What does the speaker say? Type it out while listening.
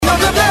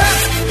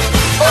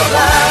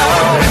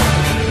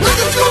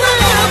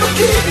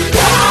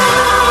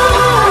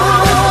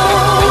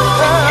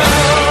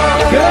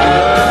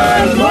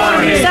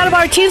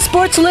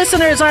sports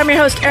listeners. I'm your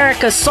host,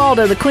 Erica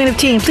Salda, the Queen of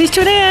Teen. Please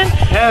tune in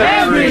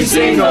every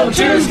single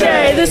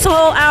Tuesday. This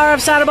whole hour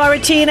of Santa Barbara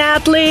teen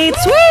athletes.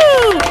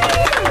 Woo!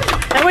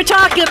 And we're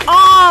talking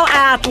all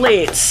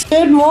athletes.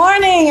 Good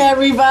morning,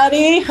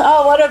 everybody.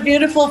 Oh, what a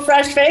beautiful,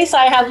 fresh face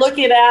I have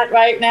looking at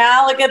right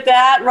now. Look at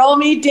that.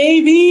 Romy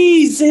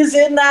Davies is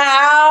in the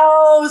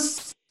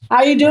house.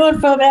 How you doing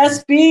from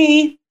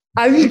SB?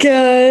 I'm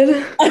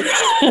good.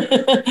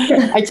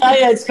 I tell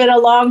you, it's been a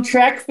long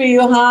trek for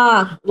you,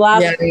 huh?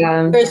 Last week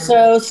or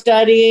so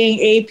studying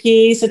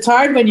APs. It's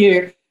hard when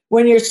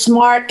you're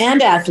smart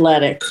and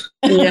athletic.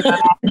 Yeah.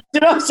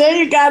 You know what I'm saying?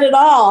 You got it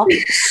all.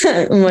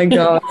 Oh my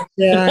God.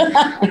 Yeah.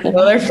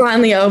 Well, they're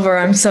finally over.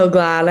 I'm so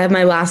glad. I have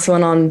my last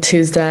one on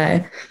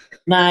Tuesday.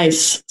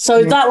 Nice. So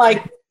it's not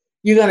like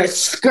you're going to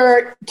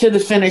skirt to the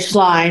finish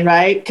line,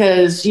 right?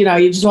 Because, you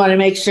just want to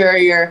make sure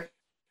you're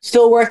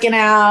still working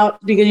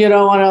out because you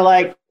don't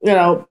want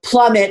to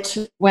plummet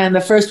when the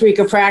first week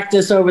of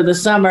practice over the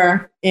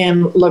summer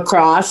in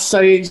lacrosse. So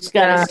you just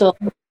got to still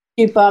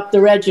keep up the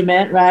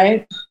regiment,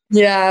 right?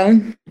 Yeah.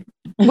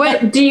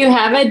 What do you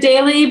have a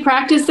daily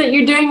practice that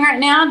you're doing right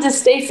now to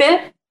stay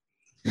fit?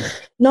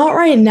 Not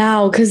right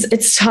now because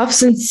it's tough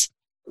since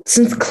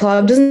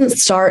club doesn't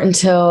start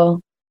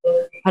until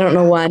I don't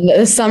know when.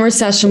 The summer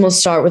session will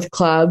start with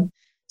club.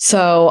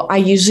 So I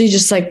usually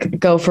just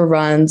go for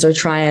runs or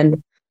try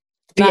and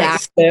be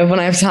active when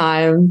I have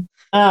time.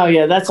 Oh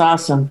yeah, that's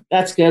awesome.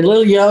 That's good. A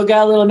little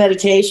yoga, a little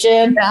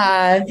meditation.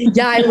 Yeah,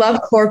 I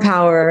love core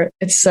power.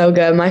 It's so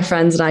good. My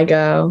friends and I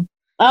go.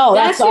 Oh,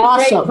 that's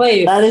awesome.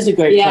 Great place. That is a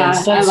great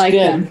place. That's I like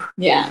good. them.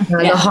 Yeah.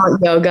 The hot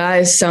yoga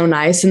is so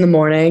nice in the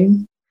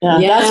morning. Yeah,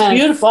 that's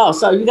beautiful.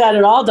 So you got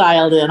it all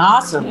dialed in.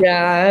 Awesome.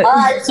 Yeah. All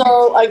right.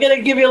 So I'm going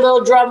to give you a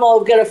little drum roll.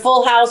 We've got a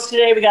full house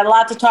today. We got a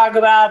lot to talk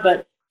about,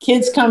 but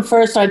kids come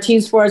first on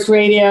Teen Sports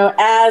Radio,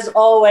 as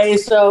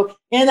always. So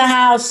in the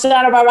house,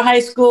 Santa Barbara High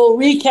School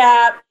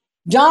recap.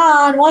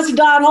 Don, once a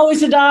Don,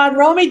 always a Don.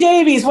 Romy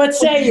Davies, what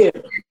say you?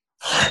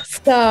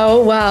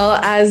 So, well,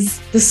 as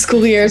the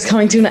school year is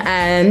coming to an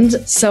end,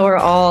 so are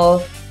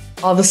all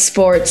the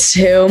sports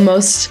too.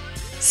 Most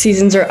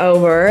seasons are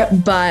over,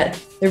 but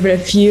there have been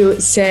a few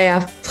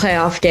CIF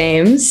playoff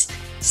games.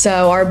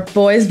 So our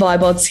boys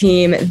volleyball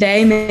team,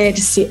 they made it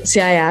to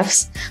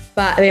CIFs,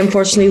 but they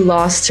unfortunately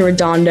lost to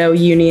Redondo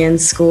Union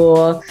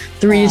School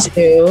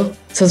 3-2.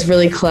 So it's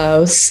really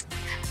close.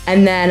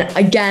 And then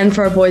again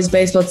for our boys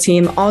baseball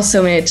team,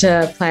 also made it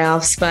to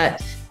playoffs,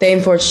 but they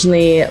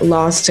unfortunately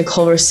lost to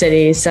Culver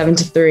City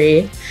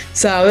 7-3.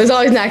 So there's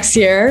always next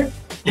year,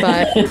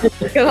 but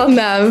good on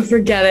them for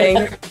getting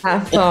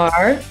that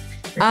far.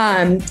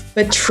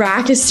 But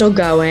track is still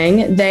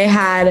going. They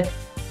had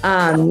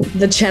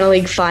the Channel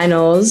League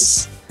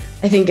finals,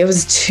 I think it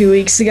was 2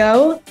 weeks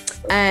ago.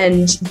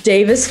 And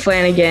Davis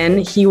Flanagan,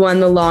 he won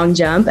the long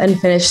jump and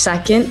finished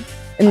second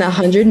in the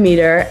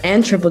 100-meter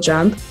and triple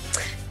jump.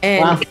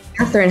 And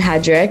Catherine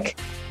Hedrick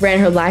ran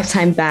her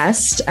lifetime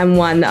best and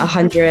won the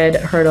 100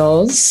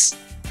 hurdles.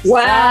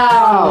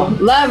 Wow.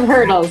 Love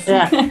hurdles.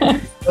 Yeah.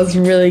 It was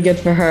really good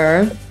for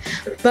her.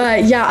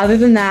 But yeah, other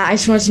than that, I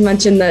just wanted to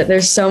mention that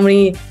there's so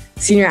many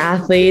senior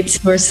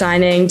athletes who are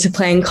signing to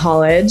play in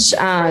college.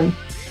 To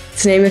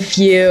name a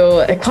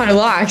few, quite a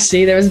lot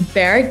actually, there was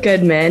Barrett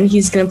Goodman.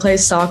 He's going to play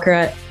soccer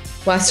at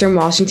Western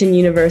Washington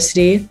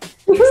University.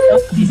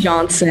 Sophie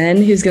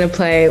Johnson, who's going to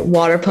play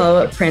water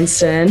polo at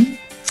Princeton.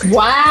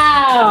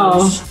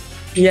 Wow.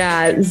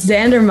 Yeah,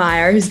 Xander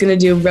Meyer, who's going to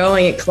do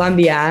rowing at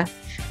Columbia.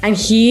 And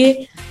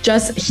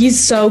he's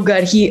so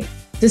good. He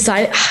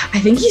decided, I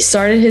think he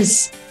started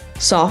his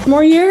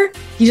sophomore year.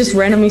 He just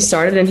randomly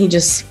started and he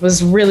just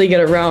was really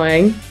good at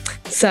rowing.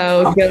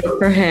 So good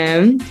for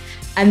him.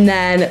 And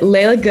then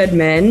Layla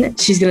Goodman,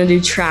 she's going to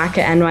do track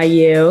at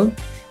NYU.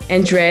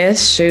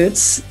 Andreas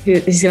Schutz,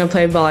 he's going to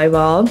play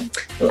volleyball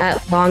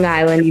at Long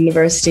Island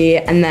University.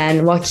 And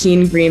then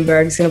Joaquin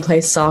Greenberg is going to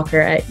play soccer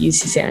at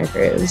UC Santa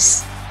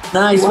Cruz.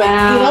 Nice.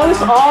 Wow. You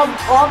notice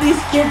all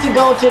these kids are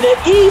going to the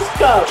East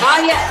Coast.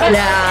 Oh, yeah.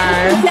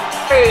 Yeah. Santa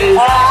Cruz.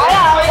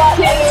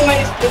 Kids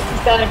went to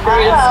Santa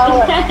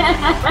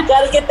Cruz.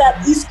 Got to get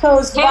that East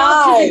Coast Hail to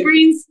vibe. the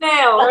green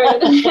snail.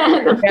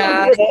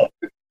 Yeah.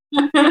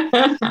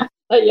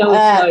 A yellow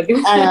slug.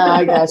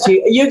 I got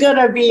you. You're going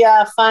to be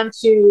fun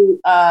to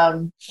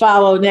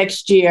follow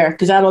next year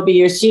because that'll be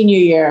your senior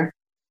year.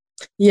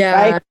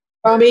 Yeah. Right,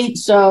 Romy?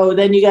 So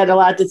then you got a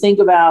lot to think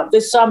about.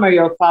 This summer,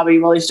 you'll probably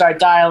really start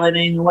dialing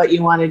in what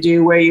you want to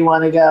do, where you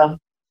want to go.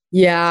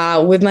 Yeah.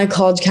 With my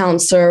college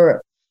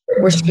counselor,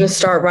 we're going to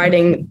start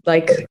writing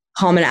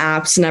common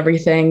apps and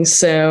everything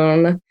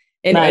soon.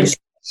 And Nice.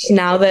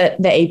 Now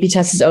that the AP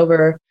test is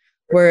over,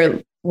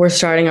 we're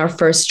starting our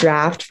first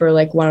draft for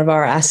one of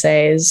our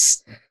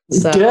essays.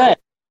 So Good.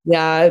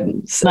 yeah,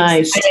 it's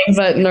Nice. exciting,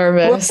 but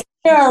nervous.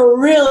 We're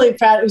really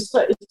proud.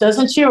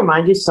 Doesn't she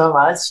remind you so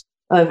much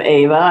of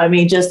Ava? I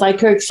mean, just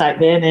like her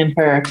excitement and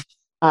her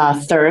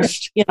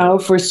thirst,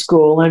 for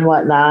school and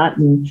whatnot.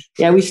 And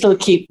yeah, we still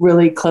keep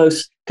really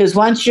close because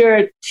once you're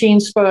a Teen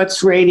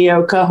Sports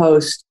Radio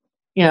co-host,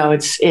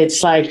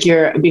 it's like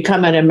you're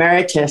become an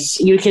emeritus.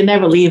 You can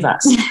never leave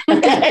us.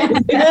 Okay?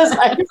 It's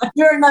like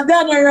you're an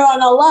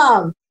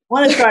alum. I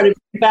want to try to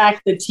bring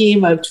back the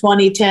team of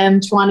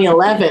 2010,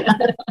 2011.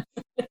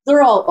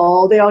 They're all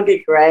old. They all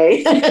get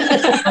gray.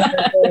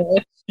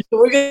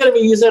 We're going to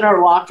be using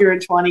our walker in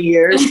 20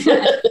 years.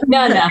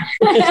 No.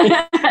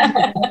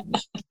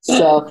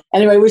 So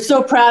anyway, we're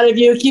so proud of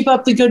you. Keep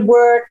up the good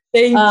work.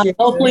 Thank you.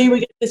 Hopefully we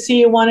get to see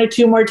you 1 or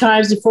 2 more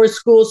times before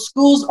school.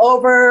 School's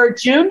over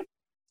June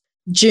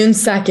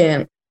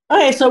 2nd.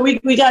 Okay, so we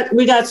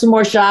got some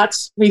more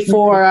shots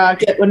before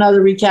get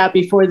another recap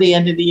before the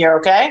end of the year.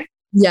 Okay.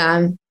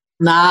 Yeah.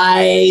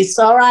 Nice.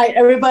 All right,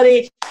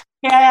 everybody.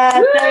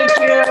 Yeah, thank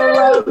you,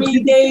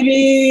 Romy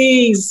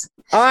Davies.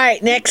 All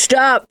right, next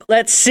up,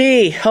 let's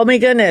see. Oh my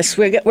goodness,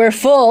 we're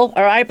full.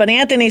 All right, but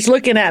Anthony's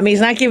looking at me.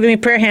 He's not giving me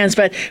prayer hands,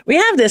 but we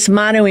have this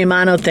mano y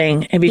mano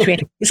thing in between.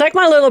 He's like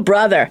my little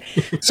brother.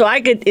 So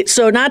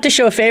not to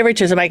show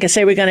favoritism, I can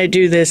say we're going to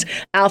do this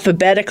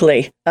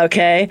alphabetically,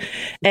 okay?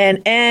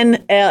 And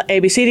N, L, A,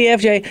 B, C, D,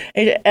 F, J,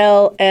 H,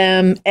 L,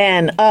 M,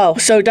 N. Oh,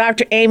 so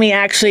Dr. Amy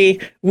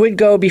actually would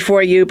go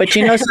before you, but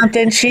you know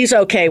something? She's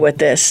okay with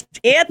this.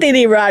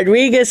 Anthony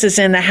Rodriguez is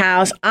in the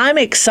house. I'm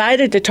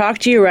excited to talk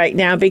to you right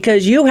now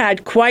because you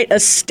had quite a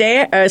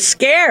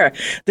scare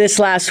this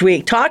last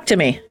week. Talk to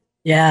me.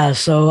 Yeah.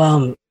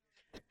 So,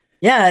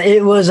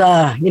 it was,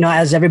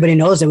 as everybody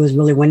knows, it was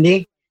really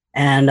windy.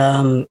 And,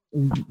 on the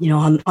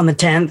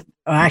 10th,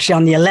 or actually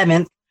on the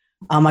 11th,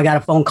 I got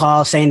a phone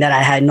call saying that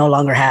I had no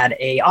longer had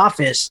a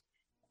office.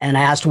 And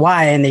I asked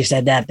why, and they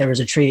said that there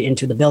was a tree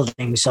into the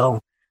building. So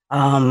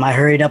I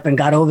hurried up and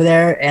got over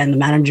there, and the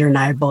manager and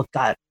I both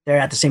got there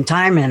at the same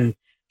time. And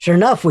sure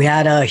enough, we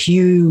had a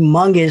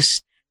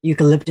humongous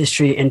eucalyptus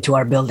tree into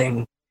our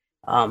building.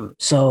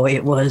 So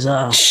it was,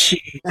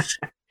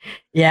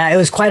 it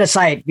was quite a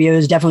sight. It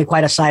was definitely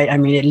quite a sight. I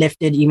mean, it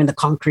lifted even the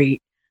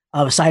concrete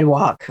of a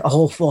sidewalk, a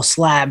whole full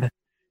slab.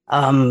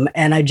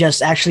 And I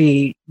just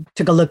actually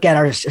took a look at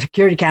our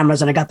security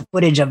cameras and I got the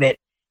footage of it.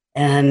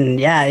 And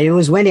yeah, it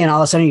was windy, and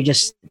all of a sudden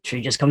the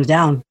tree just comes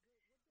down.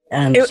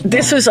 And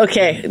this was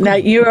okay. Now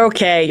you're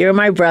okay. You're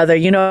my brother.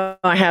 You know,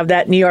 I have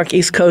that New York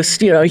East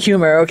Coast,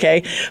 humor.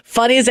 Okay.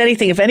 Funny as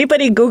anything. If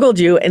anybody Googled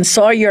you and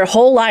saw your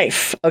whole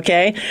life,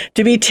 okay,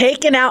 to be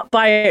taken out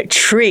by a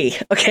tree.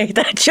 Okay.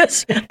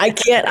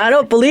 I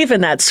don't believe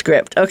in that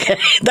script. Okay.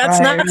 That's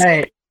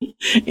right.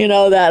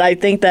 That I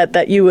think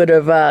that you would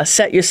have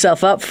set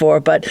yourself up for,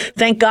 but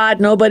thank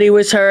God nobody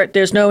was hurt.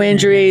 There's no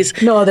injuries.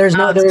 No,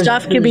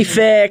 stuff can be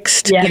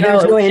fixed. Yeah,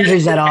 there's no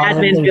injuries at all.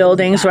 Admin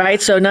buildings,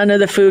 right? So none of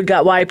the food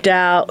got wiped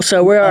out.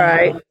 So we're all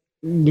right.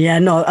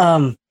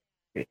 It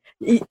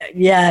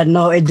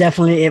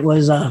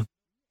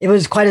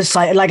was quite a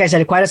sight. Like I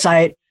said, quite a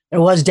sight.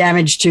 There was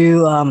damage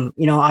to,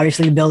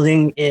 obviously the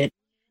building.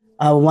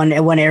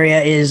 One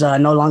area is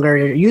no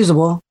longer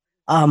usable.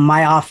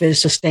 My office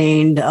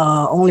sustained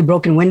only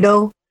broken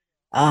window,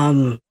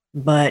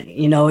 but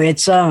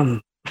it's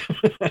something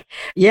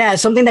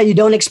that you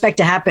don't expect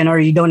to happen or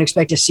you don't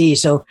expect to see.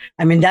 So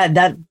I mean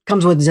that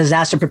comes with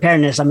disaster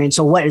preparedness. I mean,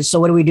 so what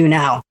do we do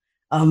now?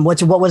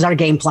 What was our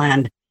game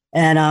plan?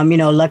 And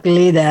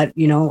luckily that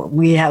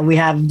we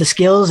have the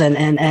skills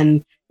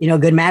and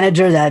good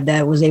manager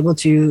that was able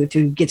to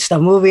get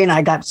stuff moving.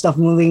 I got stuff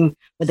moving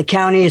with the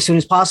county as soon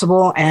as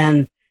possible,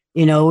 and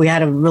we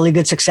had a really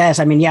good success.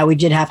 I mean, yeah, we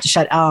did have to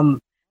shut the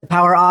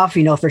power off,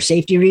 for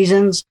safety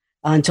reasons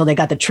until they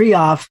got the tree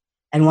off.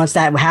 And once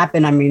that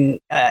happened, I mean,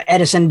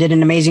 Edison did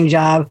an amazing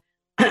job,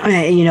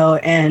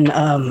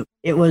 and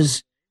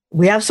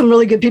we have some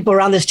really good people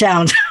around this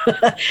town.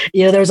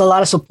 There was a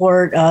lot of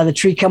support. The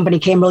tree company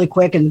came really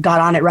quick and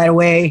got on it right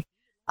away.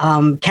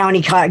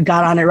 County got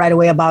on it right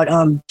away about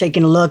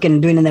taking a look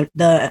and doing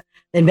the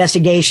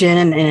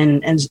investigation.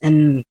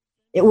 And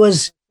it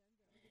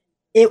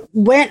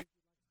went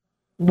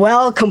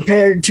well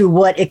compared to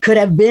what it could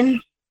have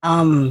been,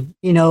 and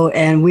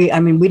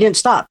we didn't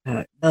stop.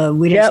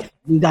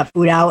 We got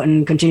food out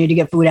and continued to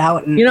get food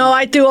out. And,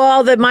 I threw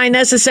all my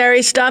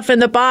necessary stuff in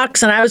the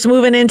box, and I was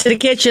moving into the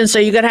kitchen so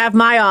you could have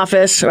my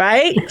office,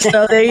 right?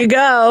 So there you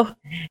go.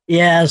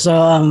 Yeah.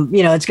 So,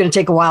 it's going to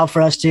take a while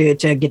for us to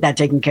get that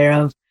taken care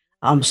of.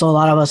 So a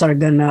lot of us are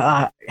going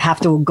to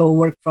have to go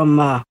work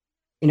from,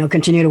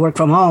 continue to work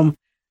from home,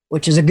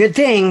 which is a good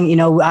thing.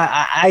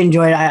 I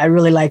enjoy it. I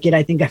really like it.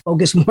 I think I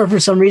focus more for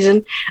some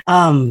reason.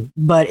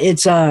 But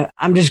it's,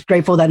 I'm just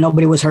grateful that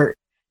nobody was hurt.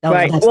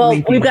 Right.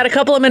 Well, we've got a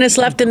couple of minutes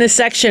left in this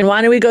section.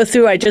 Why don't we go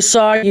through? I just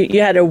saw you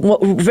had a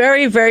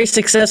very, very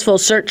successful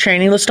CERT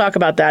training. Let's talk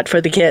about that for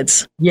the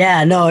kids.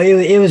 Yeah, no,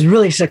 it was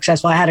really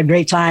successful. I had a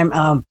great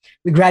time.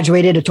 We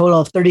graduated a total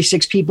of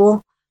 36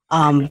 people,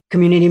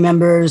 community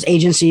members,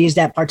 agencies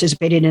that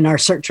participated in our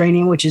CERT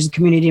training, which is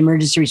Community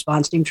Emergency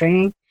Response Team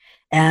training.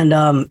 And,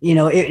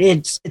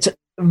 it's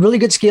really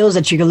good skills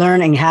that you can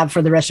learn and have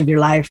for the rest of your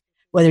life,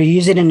 whether you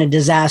use it in a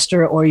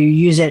disaster or you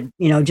use it,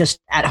 just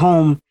at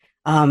home.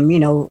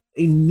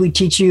 We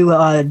teach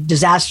you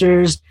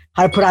disasters,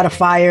 how to put out a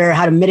fire,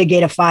 how to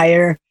mitigate a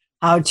fire,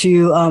 how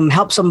to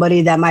help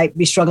somebody that might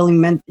be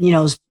struggling,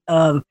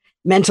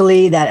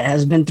 mentally, that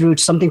has been through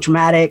something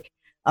traumatic.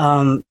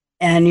 And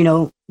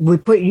you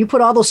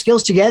put all those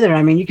skills together.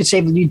 I mean, you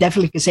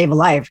definitely could save a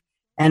life.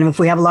 And if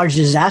we have a large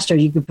disaster,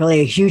 you could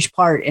play a huge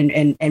part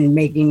in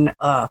making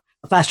a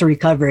faster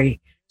recovery.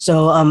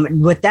 So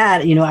with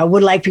that, I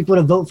would like people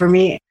to vote for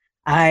me.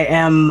 I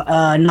am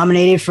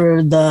nominated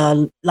for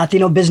the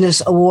Latino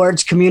Business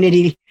Awards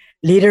Community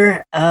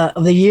Leader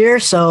of the Year.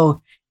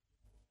 So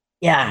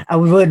yeah, I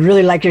would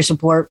really like your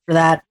support for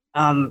that.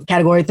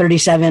 Category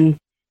 37.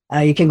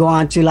 You can go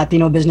on to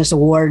Latino Business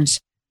Awards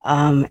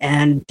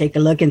and take a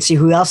look and see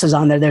who else is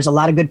on there. There's a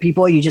lot of good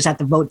people. You just have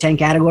to vote 10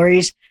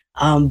 categories.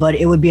 But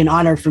it would be an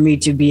honor for me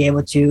to be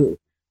able to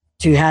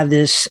have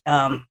this,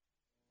 to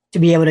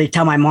be able to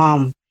tell my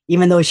mom,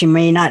 even though she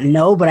may not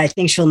know, but I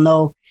think she'll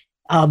know.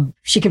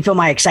 She can feel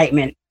my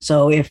excitement.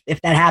 So if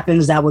that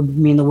happens, that would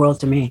mean the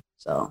world to me.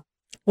 So.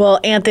 Well,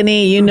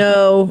 Anthony,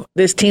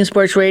 this Team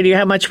Sports Radio,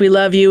 how much we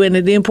love you. And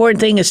the important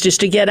thing is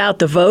just to get out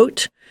the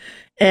vote.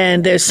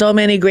 And there's so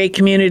many great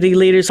community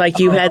leaders, like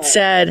you had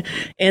said,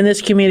 in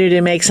this community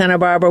to make Santa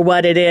Barbara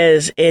what it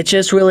is. It's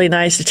just really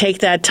nice to take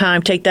that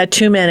time, take that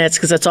 2 minutes,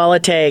 because that's all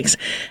it takes,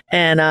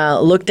 and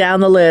look down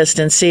the list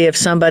and see if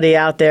somebody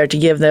out there to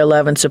give their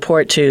love and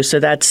support to. So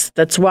that's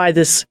why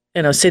this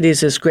city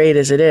is as great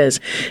as it is.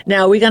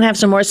 Now, we're going to have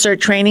some more CERT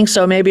training,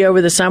 so maybe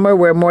over the summer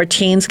where more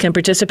teens can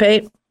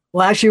participate.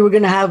 Well, actually, we're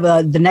going to have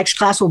the next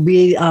class will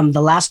be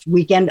the last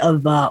weekend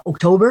of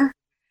October.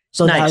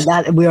 So nice.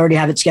 that we already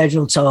have it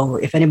scheduled. So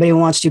if anybody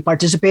wants to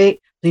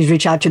participate, please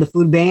reach out to the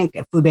food bank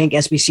at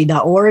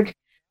foodbanksbc.org.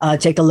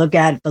 Take a look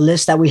at the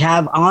list that we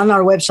have on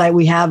our website.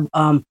 We have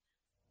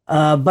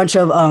a bunch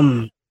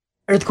of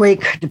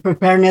earthquake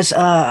preparedness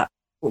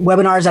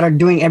webinars that are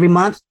doing every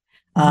month.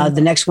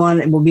 The next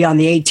one will be on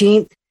the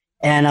 18th.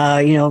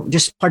 And,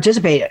 just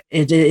participate.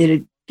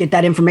 Get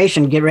that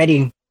information. Get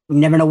ready. You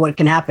never know what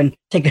can happen.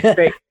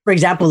 For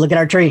example, look at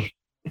our tree.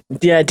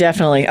 Yeah,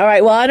 definitely. All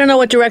right. Well, I don't know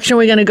what direction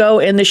we're going to go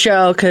in the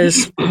show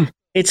because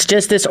it's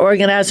just this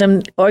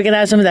organism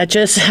that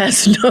just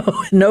has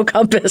no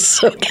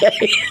compass.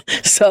 Okay.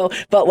 So,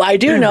 but I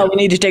do know we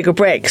need to take a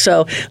break.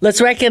 So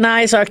let's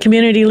recognize our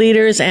community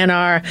leaders and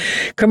our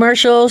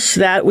commercials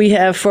that we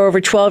have for over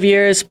 12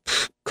 years,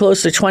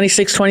 close to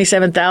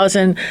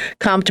 27,000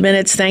 comped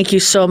minutes. Thank you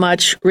so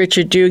much,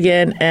 Richard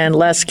Dugan and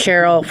Les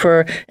Carroll,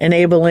 for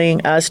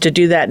enabling us to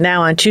do that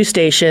now on two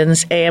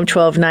stations, AM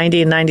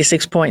 1290 and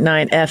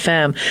 96.9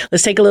 FM.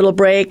 Let's take a little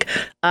break.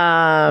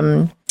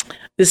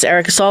 This is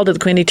Erica Salt of the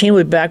Queen Team.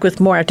 We'll be back with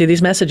more after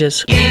these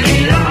messages.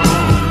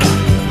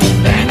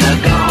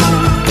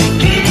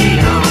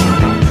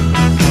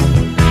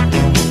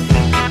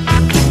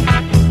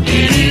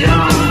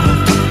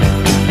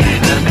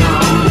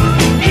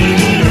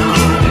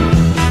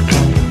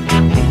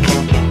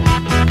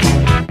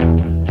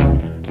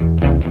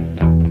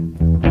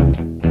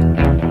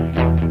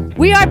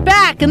 We are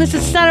back, and this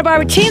is Santa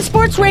Barbara Teen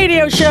Sports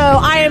Radio Show.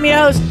 I am your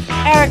host,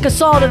 Erica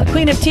Salt of the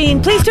Queen of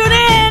Teen. Please tune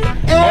in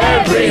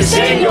every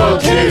single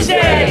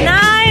Tuesday,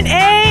 9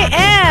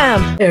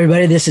 a.m. Hey,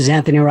 everybody, this is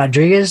Anthony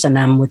Rodriguez, and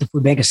I'm with the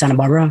Food Bank of Santa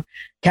Barbara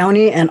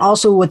County and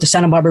also with the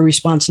Santa Barbara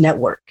Response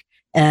Network.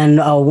 And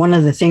one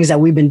of the things that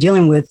we've been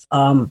dealing with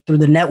through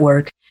the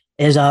network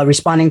is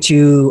responding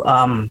to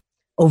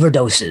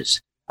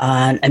overdoses.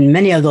 And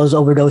many of those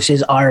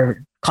overdoses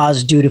are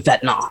caused due to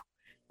fentanyl.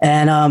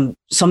 And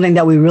something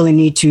that we really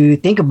need to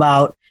think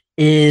about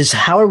is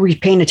how are we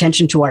paying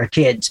attention to our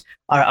kids,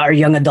 our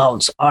young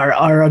adults,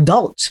 our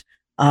adults?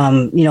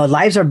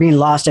 Lives are being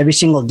lost every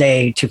single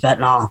day to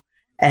fentanyl.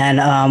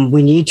 And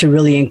we need to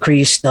really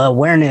increase the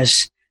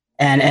awareness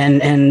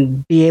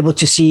and be able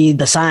to see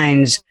the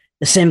signs,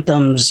 the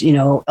symptoms,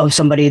 of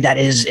somebody that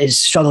is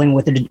struggling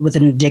with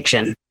an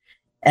addiction.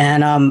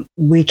 And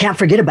we can't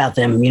forget about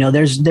them.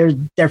 There's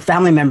their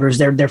family members,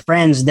 their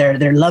friends,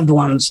 their loved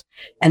ones,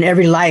 and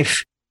every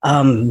life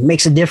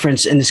makes a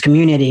difference in this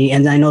community.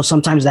 And I know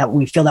sometimes that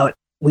we feel that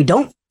we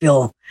don't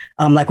feel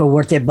like we're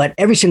worth it, but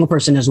every single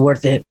person is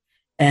worth it.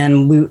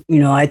 And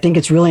I think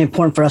it's really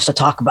important for us to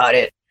talk about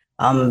it.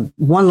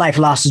 One life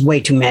lost is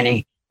way too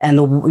many. And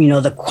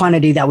the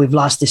quantity that we've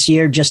lost this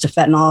year just to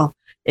fentanyl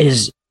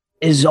is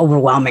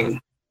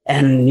overwhelming.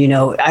 And,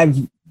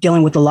 I'm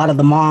dealing with a lot of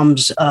the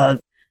moms that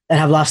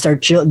have lost their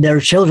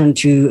children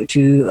to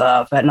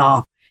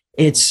fentanyl.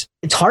 It's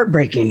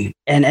heartbreaking,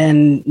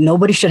 and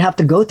nobody should have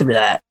to go through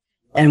that.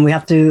 And we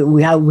have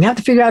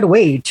to figure out a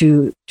way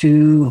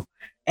to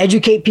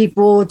educate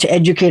people, to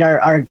educate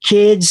our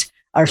kids,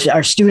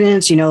 our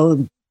students.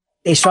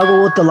 They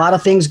struggle with a lot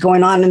of things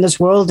going on in this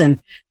world, and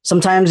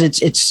sometimes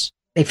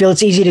they feel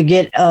it's easy to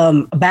get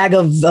a bag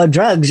of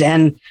drugs,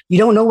 and you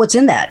don't know what's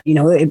in that.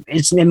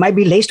 It might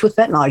be laced with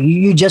fentanyl.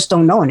 You just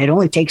don't know, and it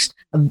only takes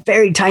a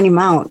very tiny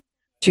amount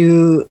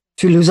to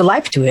lose a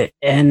life to it.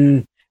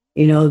 And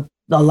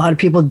a lot of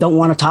people don't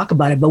want to talk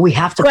about it, but we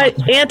have to.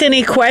 But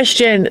Anthony,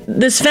 question: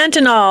 this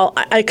fentanyl,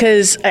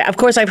 because of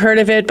course I've heard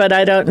of it, but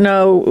I don't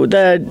know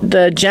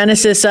the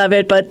genesis of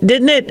it. But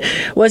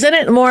wasn't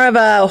it more of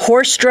a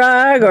horse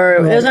drug,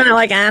 or isn't it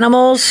like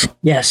animals?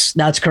 Yes,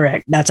 that's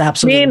correct. That's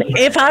absolutely. I mean,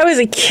 if I was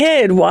a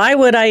kid, why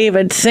would I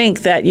even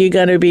think that you're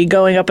going to be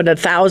going up in a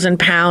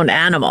 1,000-pound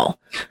animal?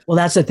 Well,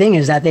 that's the thing,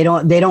 is that they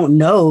don't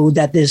know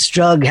that this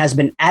drug has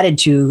been added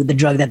to the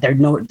drug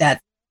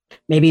that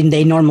maybe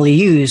they normally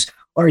use,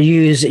 or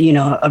use,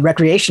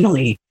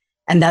 recreationally.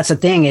 And that's the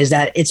thing, is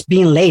that it's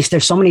being laced.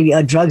 There's so many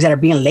drugs that are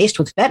being laced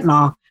with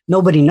fentanyl.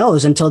 Nobody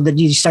knows until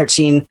you start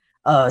seeing,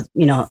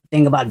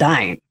 thing about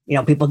dying,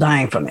 people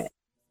dying from it.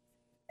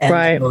 And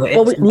right. So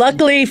well,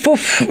 luckily,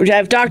 we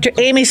have Dr.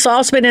 Amy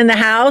Salzman in the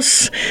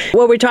house.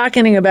 What we're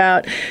talking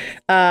about,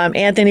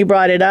 Anthony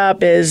brought it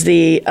up, is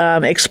the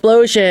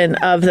explosion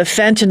of the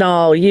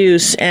fentanyl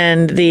use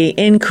and the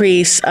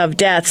increase of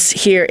deaths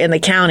here in the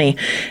county.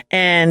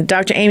 And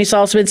Dr. Amy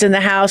Salzman's in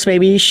the house.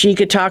 Maybe she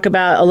could talk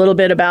about a little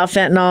bit about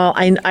fentanyl.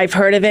 I've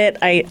heard of it.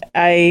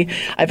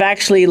 I've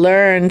actually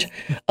learned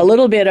a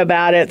little bit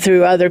about it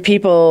through other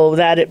people,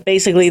 that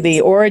basically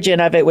the origin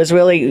of it was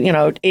really,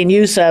 in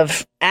use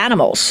of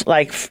animals,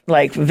 like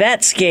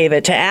vets gave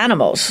it to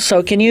animals.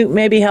 So can you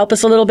maybe help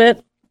us a little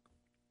bit?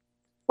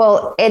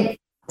 Well,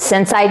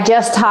 since I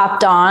just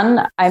hopped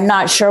on, I'm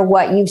not sure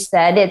what you've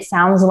said. It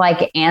sounds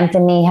like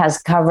Anthony has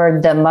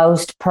covered the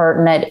most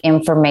pertinent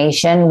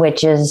information,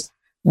 which is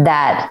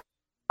that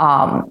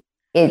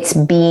it's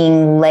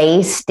being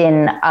laced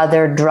in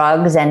other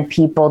drugs and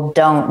people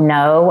don't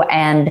know.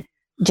 And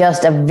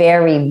just a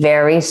very,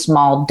 very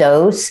small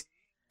dose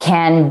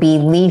can be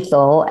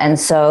lethal. And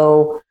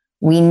so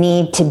we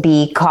need to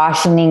be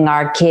cautioning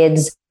our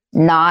kids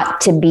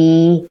not to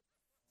be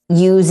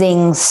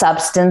using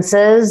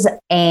substances,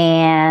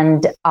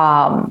 and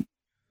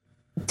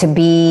to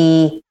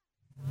be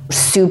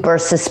super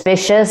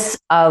suspicious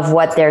of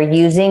what they're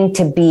using,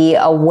 to be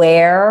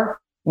aware,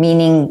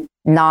 meaning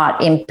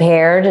not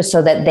impaired,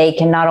 so that they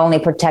can not only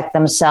protect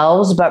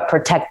themselves, but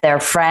protect their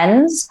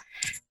friends.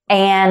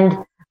 And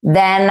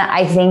then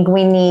I think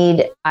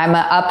I'm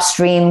an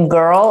upstream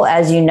girl,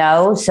 as you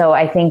know, so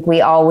I think we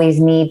always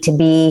need to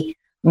be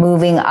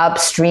moving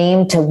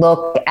upstream to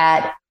look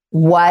at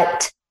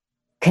what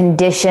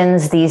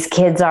conditions these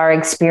kids are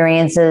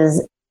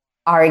experiencing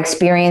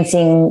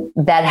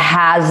that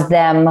has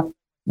them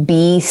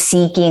be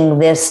seeking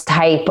this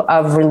type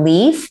of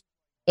relief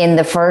in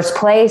the first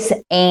place,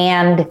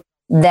 and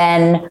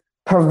then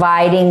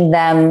providing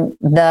them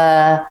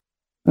the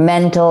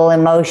mental,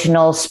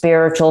 emotional,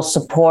 spiritual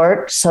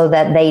support so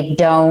that they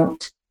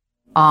don't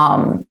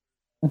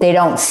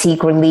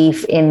seek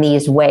relief in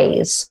these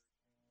ways.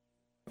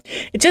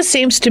 It just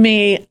seems to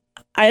me,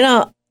 I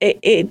don't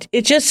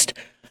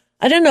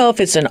know if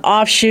it's an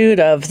offshoot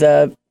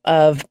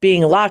of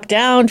being locked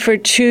down for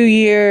 2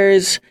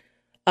 years,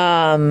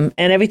 and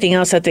everything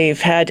else that they've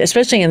had,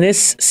 especially in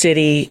this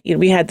city.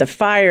 We had the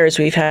fires,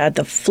 we've had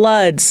the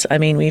floods. I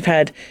mean, we've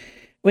had,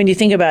 when you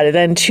think about it,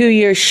 then 2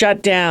 years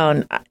shut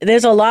down.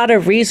 There's a lot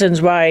of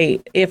reasons why,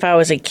 if I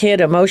was a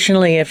kid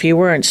emotionally, if you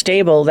weren't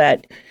stable,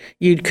 that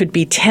you could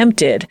be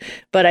tempted.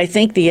 But I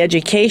think the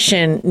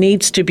education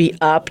needs to be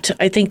upped.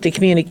 I think the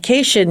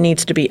communication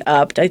needs to be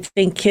upped. I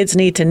think kids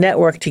need to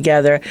network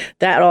together.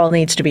 That all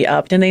needs to be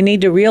upped. And they need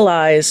to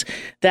realize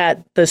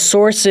that the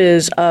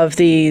sources of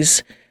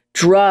these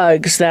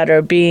drugs that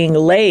are being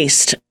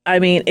laced, I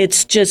mean,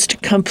 it's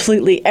just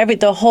completely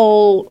the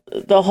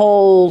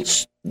whole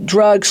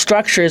drug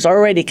structure is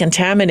already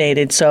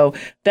contaminated. So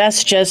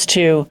best just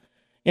to,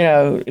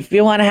 if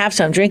you want to have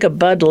some, drink a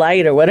Bud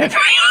Light or whatever.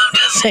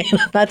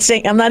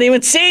 I'm not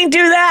even saying do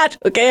that.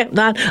 Okay.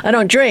 I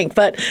don't drink,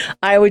 but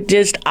I would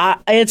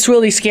it's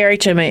really scary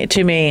to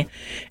me.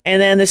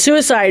 And then the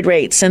suicide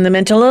rates and the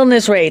mental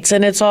illness rates.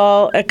 And it's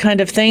all a kind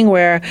of thing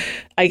where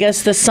I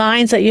guess the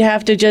signs that you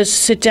have to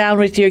just sit down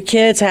with your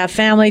kids, have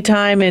family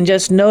time, and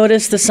just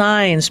notice the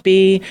signs,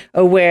 be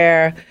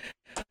aware.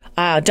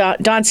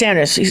 Don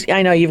Sanders,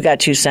 I know you've got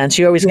 2 cents.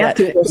 You always got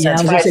 2 cents. I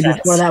was going to say,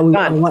 before that, we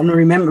want to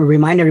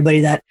remind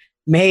everybody that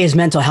May is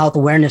Mental Health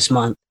Awareness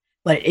Month,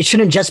 but it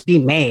shouldn't just be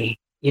May.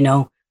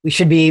 We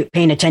should be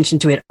paying attention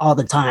to it all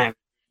the time,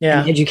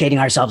 and educating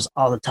ourselves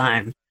all the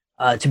time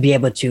to be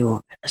able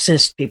to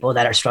assist people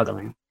that are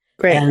struggling.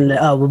 Great.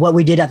 And what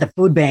we did at the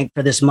food bank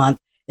for this month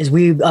is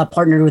we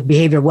partnered with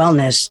Behavior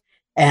Wellness,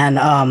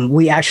 and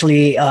we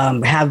actually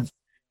have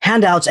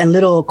handouts and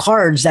little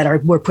cards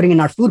that we're putting in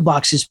our food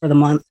boxes for the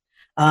month.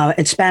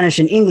 In Spanish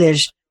and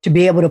English, to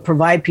be able to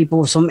provide people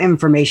with some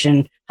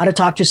information, how to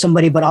talk to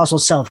somebody, but also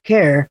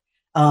self-care,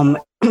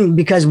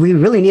 because we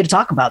really need to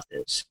talk about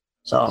this.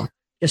 So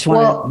just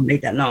want to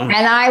make that known.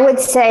 And I would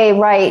say,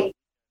 right,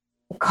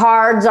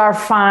 cards are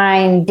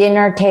fine.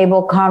 Dinner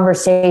table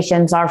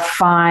conversations are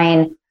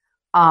fine.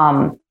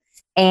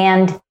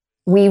 And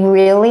we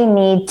really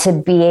need to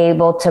be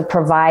able to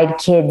provide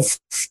kids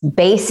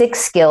basic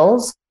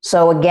skills.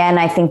 So again,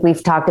 I think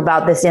we've talked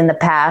about this in the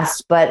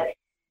past, but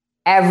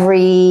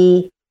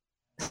every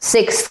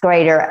sixth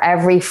grader,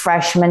 every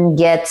freshman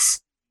gets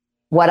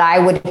what I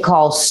would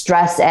call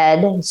stress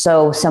ed.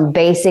 So some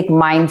basic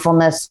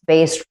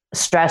mindfulness-based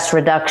stress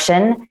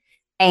reduction.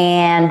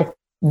 And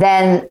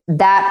then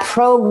that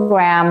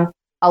program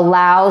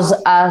allows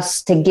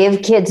us to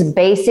give kids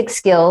basic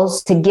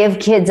skills, to give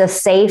kids a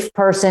safe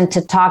person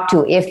to talk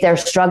to if they're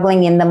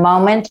struggling in the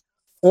moment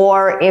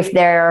or if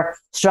they're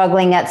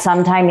struggling at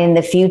some time in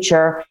the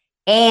future.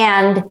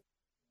 And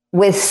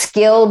with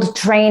skilled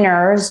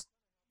trainers,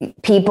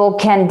 people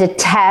can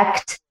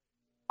detect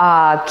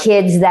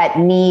kids that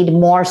need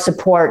more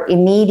support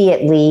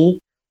immediately.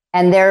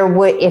 And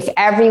if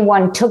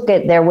everyone took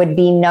it, there would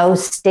be no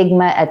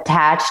stigma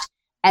attached.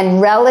 And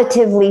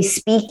relatively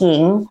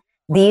speaking,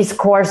 these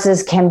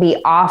courses can be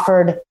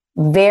offered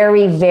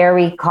very,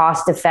 very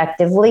cost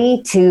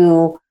effectively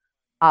to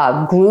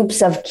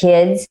groups of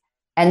kids.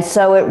 And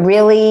so it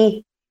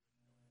really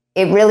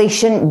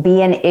shouldn't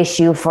be an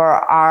issue for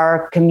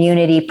our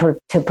community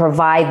to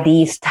provide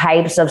these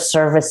types of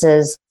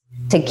services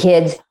to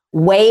kids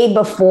way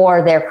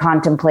before they're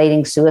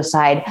contemplating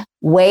suicide,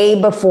 way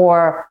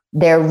before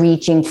they're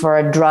reaching for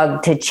a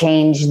drug to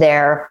change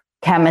their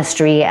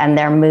chemistry and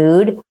their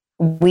mood.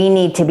 We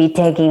need to be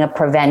taking a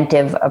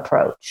preventive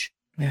approach.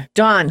 Yeah.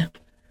 Don.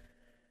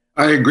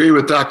 I agree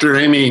with Dr.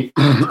 Amy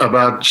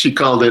about, she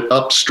called it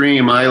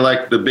upstream. I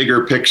like the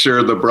bigger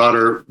picture, the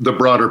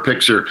broader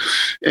picture.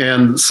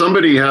 And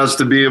somebody has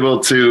to be able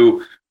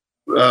to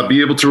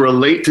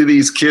relate to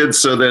these kids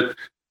so that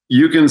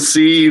you can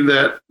see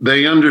that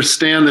they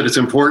understand that it's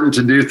important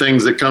to do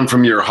things that come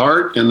from your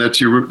heart and that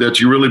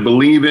you really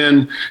believe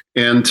in,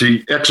 and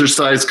to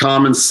exercise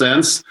common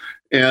sense.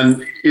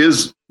 And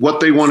is what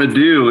they want to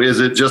do, is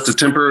it just a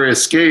temporary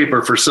escape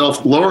or for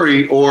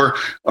self-glory, or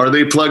are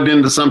they plugged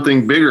into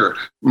something bigger?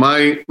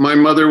 My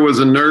mother was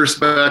a nurse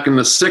back in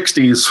the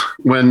 60s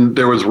when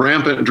there was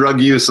rampant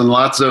drug use, and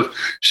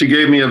she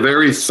gave me a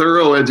very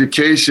thorough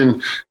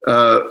education,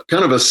 kind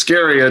of a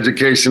scary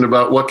education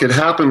about what could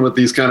happen with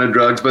these kind of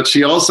drugs. But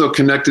she also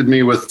connected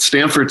me with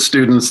Stanford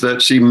students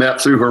that she met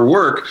through her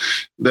work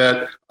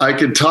that I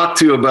could talk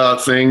to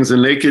about things,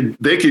 and they could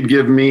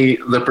give me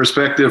the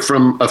perspective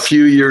from a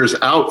few years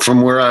out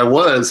from where I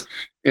was,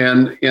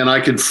 and I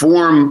could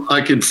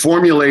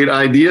formulate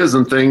ideas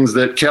and things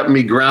that kept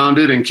me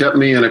grounded and kept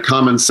me in a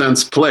common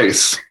sense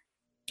place.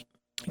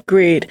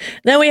 Agreed.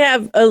 Then we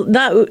have,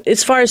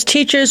 as far as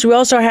teachers, we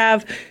also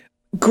have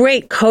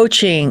great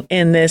coaching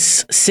in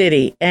this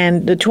city.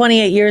 And the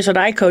 28 years that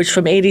I coached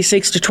from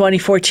 86 to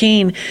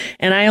 2014,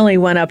 and I only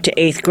went up to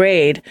 8th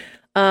grade.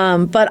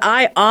 But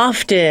I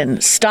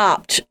often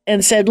stopped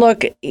and said,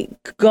 look,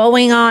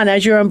 going on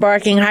as you're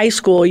embarking high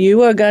school,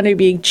 you are going to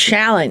be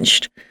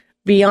challenged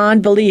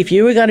beyond belief.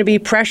 You are going to be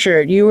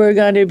pressured. You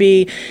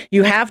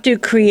have to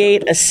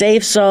create a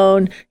safe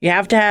zone. You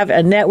have to have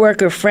a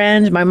network of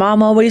friends. My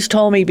mom always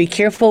told me, be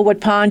careful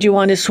what pond you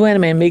want to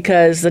swim in,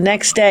 because the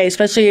next day,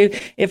 especially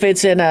if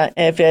it's in a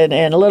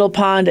little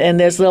pond and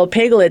there's little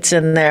piglets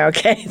in there,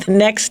 okay, the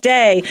next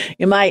day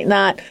you might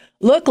not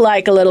look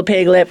like a little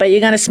piglet, but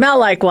you're going to smell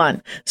like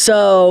one.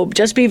 So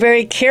just be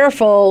very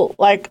careful,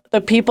 like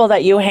the people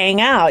that you hang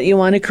out. You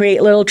want to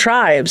create little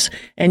tribes,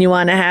 and you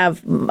want to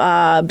have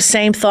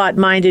same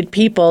thought-minded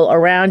people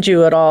around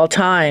you at all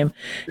time.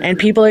 And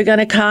people are going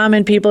to come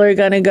and people are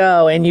going to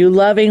go, and you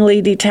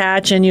lovingly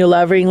detach and you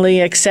lovingly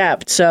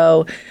accept.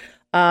 So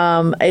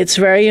it's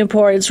very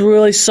important. It's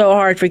really so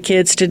hard for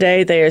kids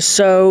today. They are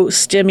so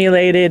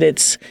stimulated.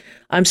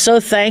 I'm so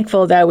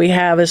thankful that we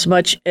have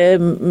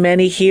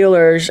many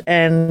healers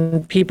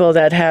and people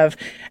that have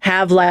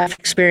life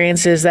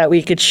experiences that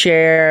we could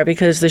share,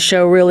 because the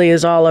show really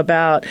is all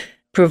about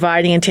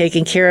providing and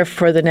taking care of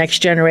for the next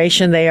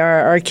generation.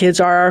 Our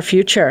kids are our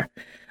future.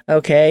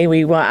 Okay,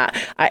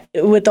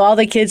 with all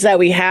the kids that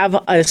we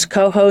have as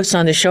co-hosts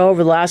on the show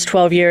over the last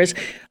 12 years,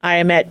 I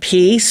am at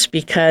peace,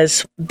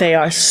 because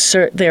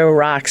they're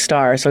rock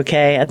stars.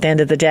 Okay, at the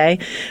end of the day.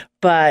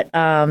 But,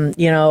 I'm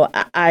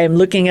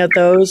looking at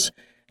those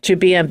to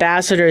be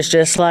ambassadors,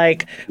 just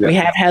like we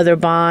have Heather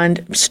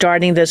Bond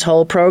starting this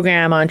whole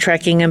program on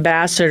Trekking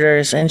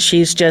Ambassadors. And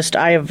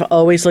I have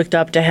always looked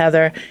up to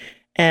Heather,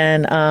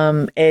 and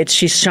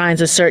she shines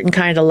a certain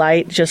kind of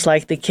light, just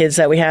like the kids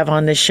that we have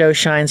on this show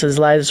shines as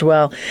light as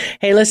well.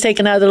 Hey, let's take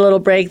another little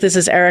break. This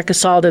is Erica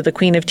Salda, the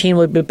Queen of Teen.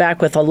 We'll be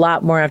back with a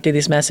lot more after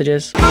these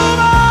messages.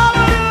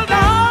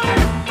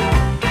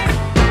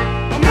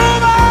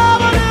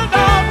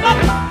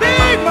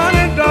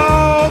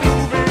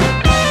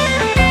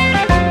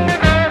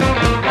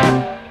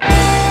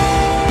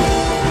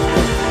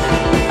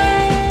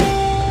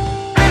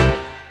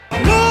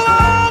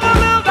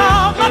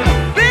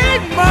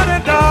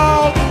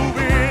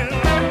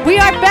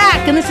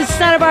 And this is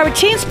Santa Barbara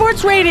Teen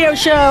Sports Radio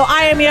Show.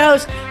 I am your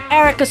host,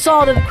 Erica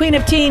Salda, the Queen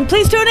of Teen.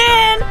 Please tune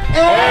in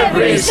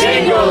every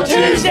single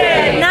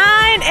Tuesday,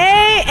 9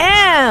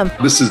 a.m.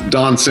 This is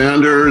Don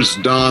Sanders,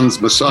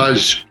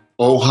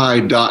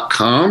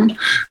 donsmassageohi.com.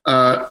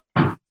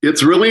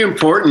 It's really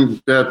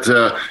important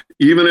that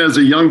even as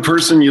a young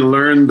person, you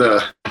learn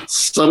the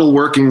subtle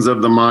workings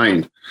of the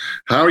mind.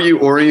 how you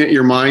orient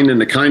your mind and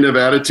the kind of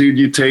attitude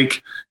you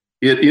take,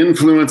 it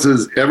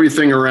influences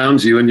everything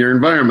around you and your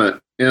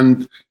environment.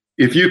 And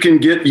if you can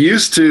get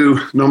used to,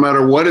 no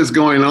matter what is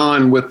going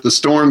on with the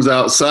storms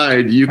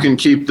outside, you can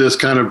keep this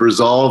kind of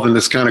resolve and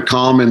this kind of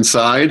calm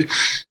inside.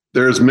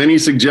 There's many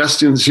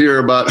suggestions here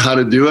about how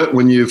to do it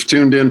when you've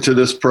tuned into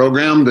this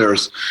program.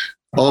 There's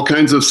all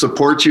kinds of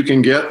support you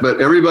can get,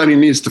 but everybody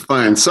needs to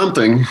find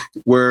something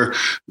where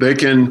they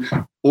can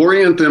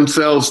orient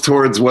themselves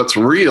towards what's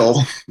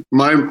real.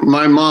 My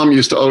mom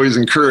used to always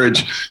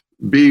encourage,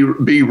 be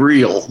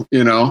real,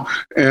 you know,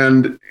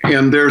 and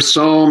there's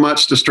so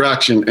much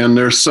distraction and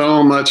there's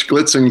so much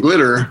glitz and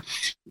glitter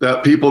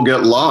that people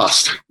get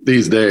lost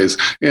these days.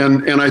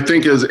 And I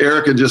think, as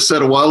Erica just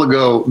said a while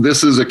ago,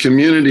 this is a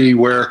community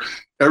where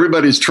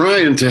everybody's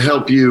trying to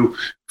help you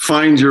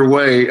find your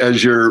way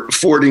as you're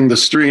fording the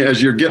stream,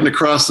 as you're getting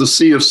across the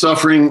sea of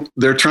suffering.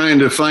 They're trying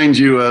to find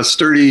you a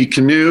sturdy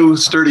canoe,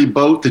 sturdy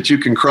boat that you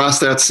can cross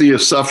that sea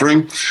of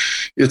suffering.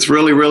 It's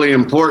really, really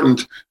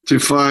important to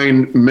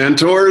find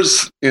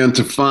mentors and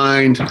to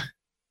find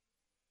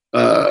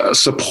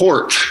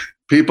support,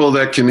 people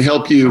that can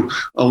help you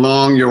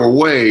along your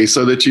way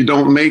so that you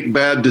don't make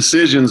bad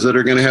decisions that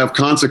are going to have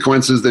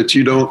consequences that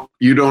you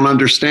don't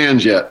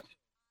understand yet.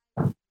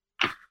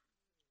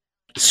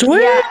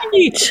 Sweet. Yeah.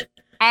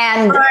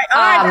 And all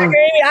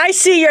right, I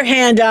see your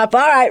hand up.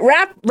 All right,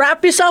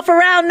 wrap yourself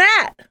around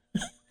that.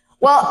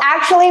 Well,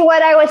 actually,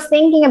 what I was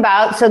thinking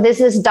about, so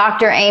this is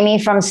Dr.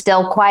 Amy from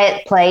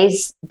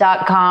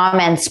stillquietplace.com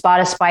and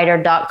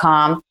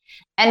spotaspider.com.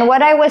 And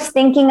what I was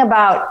thinking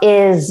about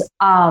is,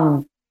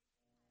 as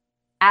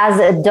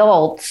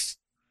adults,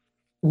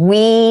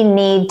 we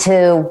need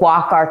to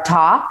walk our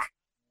talk.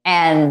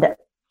 And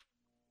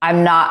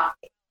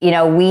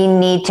we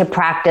need to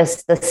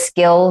practice the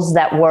skills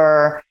that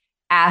we're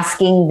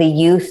asking the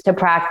youth to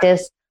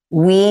practice.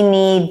 We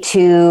need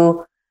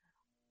to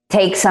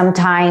take some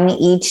time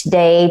each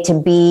day to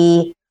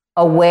be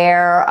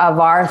aware of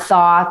our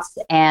thoughts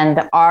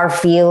and our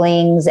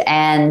feelings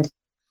and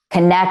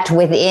connect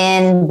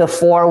within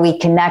before we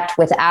connect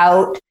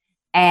without,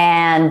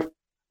 and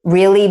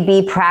really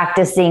be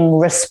practicing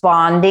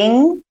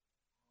responding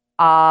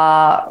to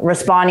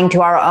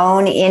our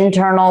own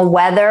internal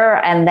weather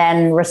and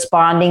then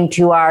responding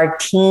to our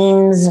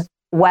teens'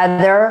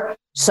 weather,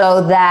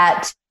 so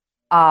that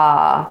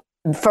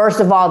first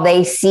of all,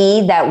 they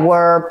see that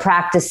we're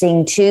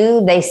practicing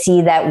too. They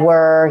see that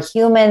we're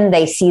human.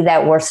 They see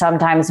that we're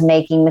sometimes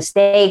making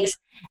mistakes,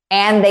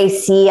 and they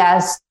see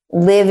us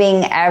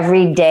living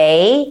every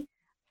day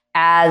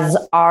as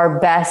our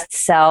best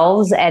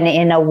selves and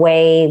in a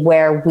way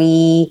where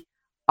we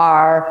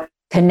are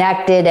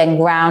connected and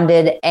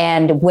grounded.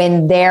 And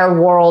when their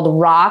world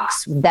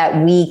rocks,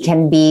 that we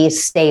can be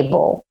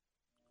stable.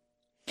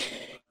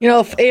 You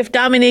know, if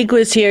Dominique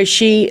was here,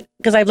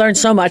 because I've learned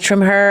so much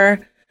from her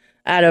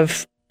out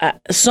of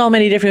so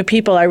many different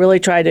people, I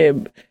really try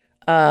to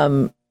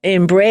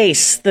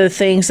embrace the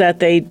things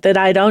that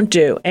I don't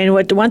do. And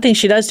the one thing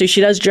she does do,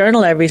 she does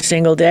journal every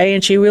single day,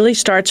 and she really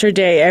starts her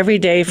day every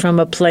day from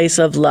a place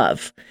of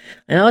love.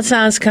 I know it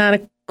sounds kind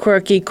of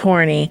quirky,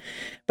 corny,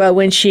 but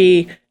when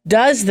she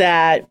does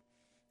that,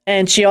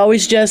 and she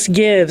always just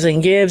gives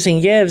and gives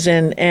and gives,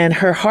 and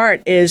her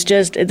heart is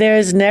just,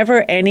 there's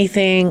never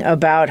anything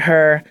about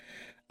her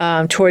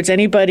towards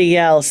anybody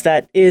else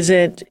that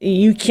isn't,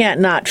 you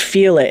can't not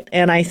feel it.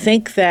 And I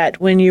think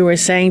that when you were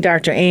saying,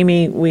 Dr.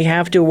 Amy, we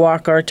have to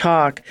walk our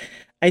talk,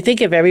 I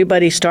think if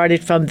everybody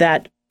started from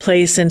that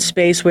place and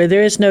space where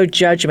there is no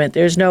judgment,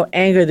 there's no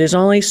anger, there's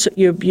only,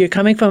 you're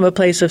coming from a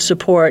place of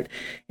support,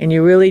 and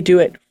you really do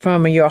it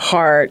from your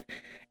heart,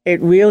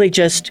 it really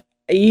just,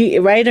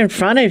 right in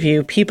front of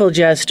you, people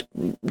just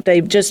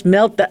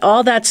melt,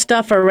 all that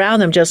stuff around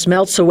them just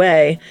melts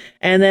away,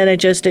 and then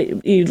it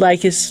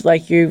like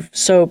you've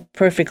so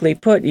perfectly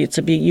put,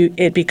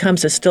 it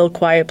becomes a still,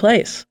 quiet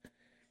place.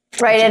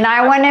 Right, and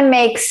I want to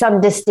make some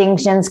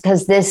distinctions,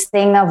 because this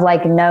thing of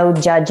like no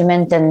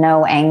judgment and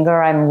no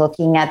anger, I'm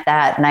looking at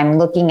that, and I'm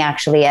looking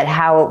actually at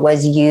how it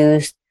was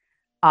used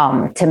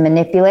to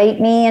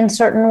manipulate me in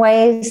certain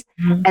ways,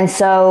 and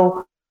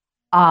so.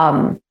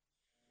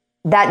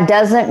 That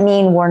doesn't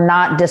mean we're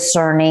not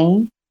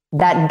discerning.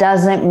 That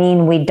doesn't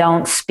mean we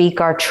don't speak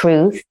our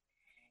truth.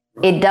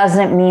 It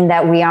doesn't mean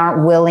that we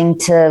aren't willing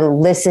to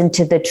listen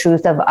to the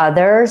truth of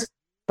others.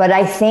 But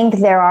I think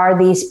there are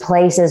these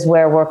places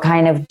where we're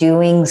kind of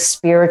doing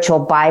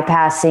spiritual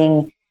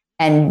bypassing,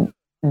 and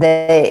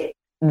the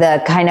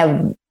kind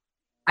of,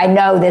 I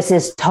know this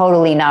is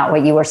totally not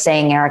what you were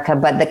saying, Erica,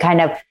 but the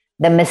kind of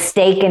the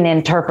mistaken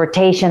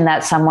interpretation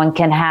that someone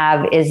can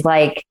have is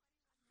like,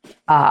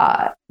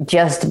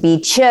 just be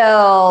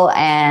chill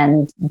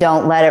and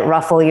don't let it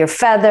ruffle your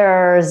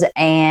feathers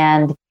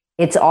and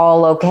it's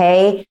all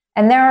okay.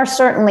 And there are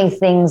certainly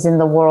things in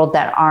the world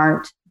that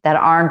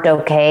aren't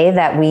okay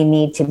that we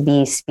need to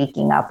be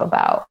speaking up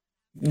about.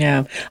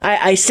 Yeah,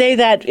 I say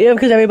that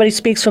because everybody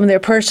speaks from their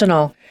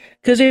personal.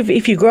 Because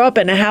if you grow up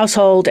in a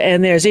household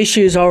and there's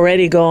issues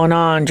already going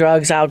on,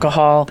 drugs,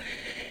 alcohol,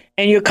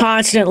 and you're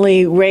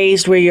constantly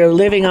raised where you're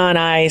living on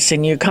ice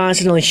and you're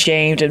constantly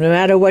shamed, and no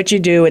matter what you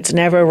do, it's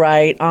never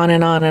right, on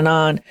and on and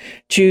on,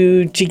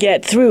 to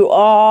get through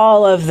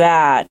all of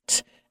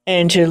that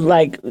and to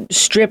like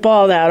strip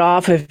all that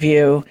off of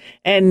you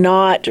and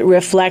not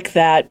reflect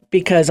that,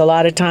 because a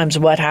lot of times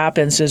what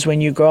happens is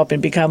when you grow up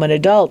and become an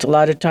adult, a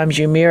lot of times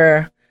you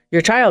mirror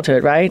your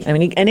childhood, right? I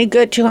mean, any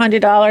good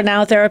 $200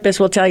 now therapist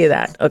will tell you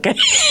that, okay?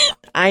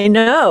 I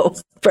know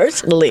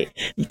personally.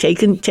 It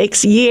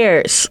takes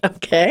years,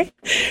 okay?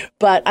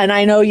 And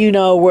I know you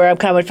know where I'm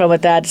coming from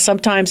with that.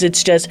 Sometimes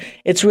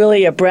it's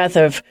really a breath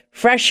of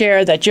fresh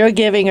air that you're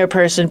giving a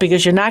person,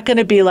 because you're not going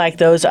to be like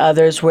those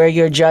others where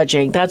you're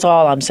judging. That's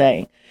all I'm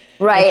saying.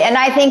 Right. And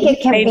I think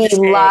it can be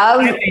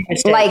love,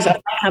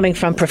 like coming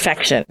from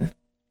perfection.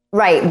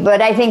 Right.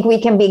 But I think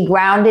we can be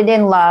grounded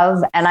in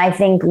love. And I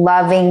think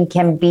loving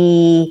can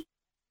be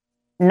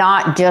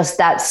not just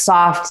that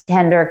soft,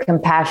 tender,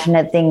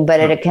 compassionate thing, but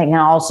it can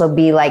also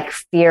be like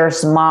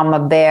fierce mama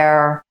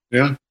bear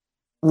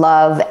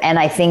love. And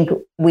I think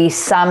we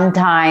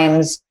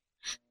sometimes,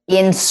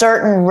 in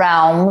certain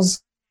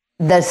realms,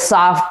 the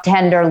soft,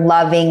 tender,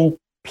 loving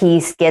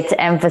piece gets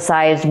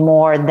emphasized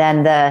more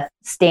than the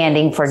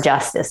standing for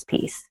justice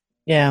piece.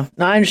 Yeah,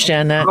 I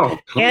understand that. Oh,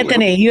 totally.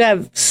 Anthony, you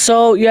have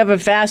a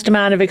vast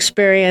amount of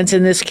experience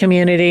in this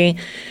community,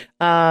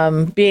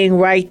 being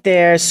right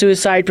there,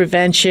 suicide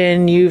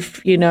prevention.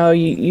 You've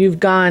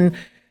gone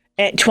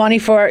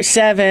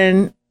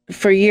 24/7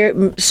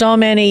 for so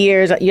many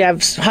years. You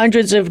have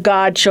hundreds of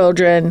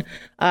godchildren.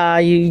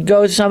 You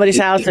go to somebody's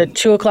house at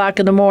 2:00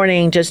 in the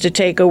morning just to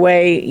take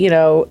away,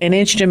 an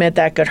instrument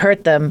that could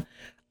hurt them.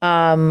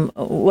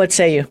 What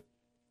say you?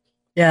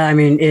 Yeah, I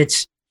mean,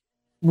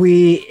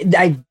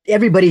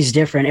 everybody's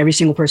different. Every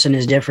single person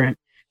is different.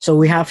 So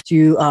we have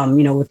to,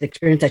 with the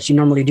experience that you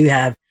normally do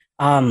have,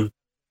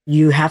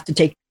 you have to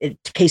take it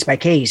case by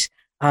case.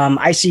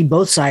 I see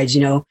both sides,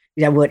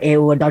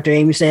 what Dr.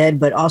 Amy said,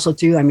 but also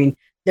too, I mean,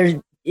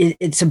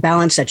 it's a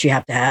balance that you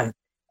have to have.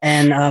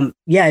 And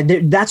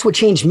that's what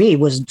changed me,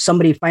 was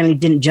somebody finally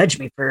didn't judge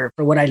me for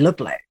what I looked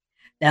like.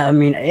 I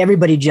mean,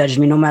 everybody judged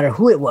me no matter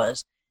who it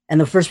was. And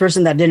the first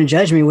person that didn't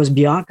judge me was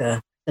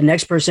Bianca. The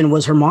next person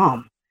was her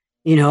mom.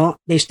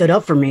 They stood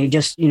up for me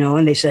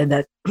and they said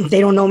that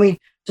they don't know me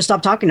to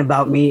stop talking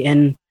about me.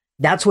 And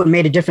that's what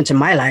made a difference in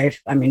my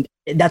life. I mean,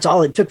 that's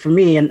all it took for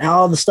me, and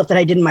all the stuff that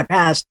I did in my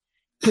past.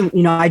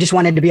 I just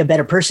wanted to be a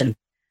better person.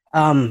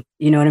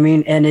 You know what I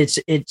mean? And it's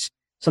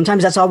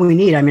sometimes that's all we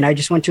need. I mean, I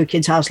just went to a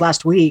kid's house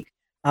last week.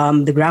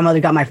 The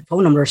grandmother got my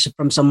phone number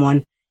from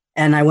someone,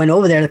 and I went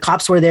over there. The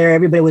cops were there.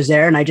 Everybody was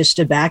there. And I just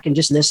stood back and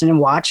just listened and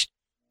watched.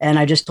 And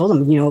I just told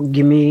him,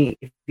 give me,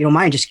 if you don't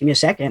mind, just give me a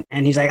second.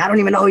 And he's like, I don't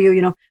even know you,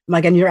 I'm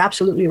like, and you're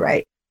absolutely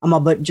right. I'm all,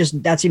 but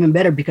just, that's even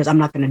better, because I'm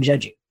not going to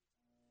judge you.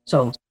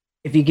 So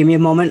if you give me a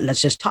moment,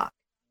 let's just talk.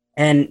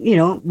 And,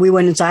 we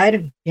went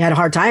inside. He had a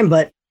hard time,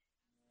 but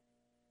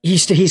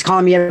he's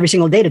calling me every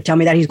single day to tell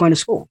me that he's going to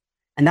school.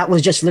 And that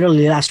was just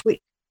literally last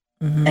week.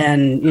 Mm-hmm.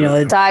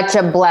 And, such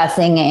a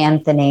blessing,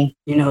 Anthony.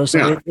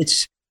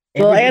 It's.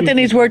 Well,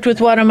 Anthony's worked with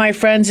one of my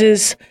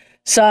friends'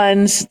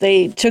 sons.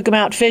 They took him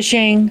out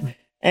fishing,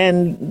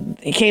 and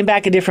he came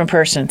back a different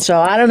person. So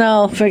I don't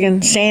know,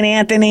 freaking St.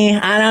 Anthony.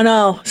 I don't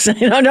know.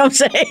 You know what I'm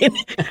saying?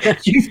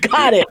 You've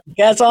got it.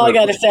 That's all I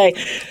got to say.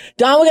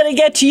 Don, we're going to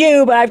get to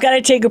you, but I've got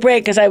to take a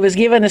break because I was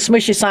given a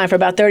smushy sign for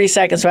about 30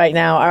 seconds right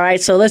now. All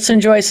right, so let's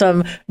enjoy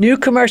some new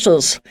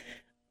commercials.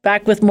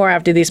 Back with more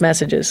after these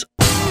messages.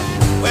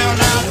 Well,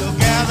 now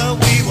together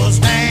we will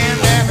stand,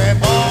 every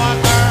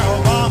boy,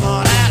 girl,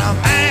 woman, and a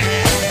man.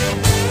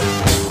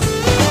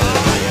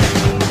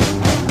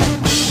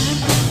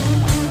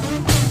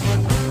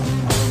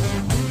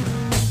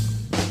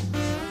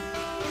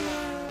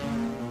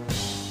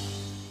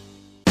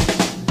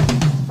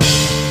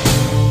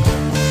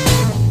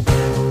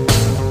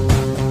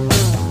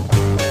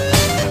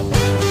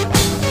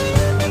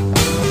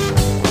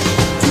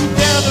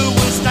 Together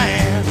we'll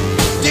stand,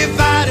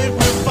 divided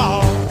we'll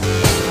fall.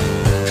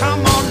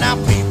 Come on now,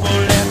 people,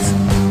 let's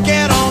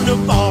get on the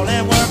ball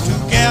and work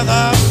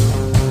together.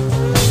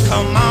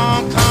 Come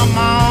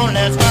on,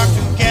 let's work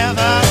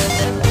together.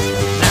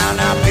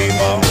 Now,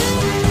 people,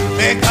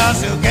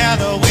 because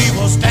together we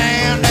will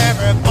stand,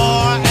 every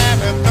boy,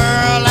 every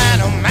girl,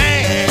 and a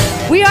man.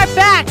 We are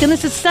back, and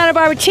this is Santa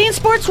Barbara Teen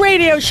Sports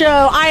Radio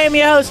Show. I am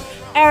your host,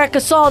 Erica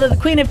Salda, the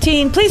Queen of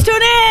Teen. Please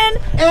tune in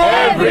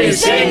every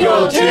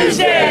single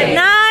Tuesday,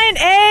 9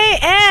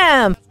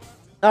 a.m.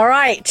 All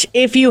right.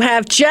 If you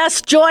have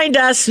just joined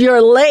us,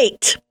 you're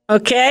late.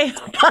 Okay.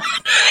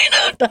 I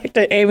know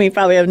Dr. Amy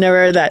probably have never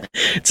heard that.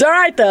 It's all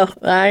right, though.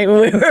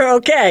 We're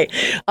okay.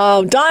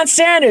 Don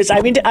Sanders.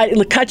 I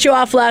cut you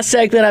off last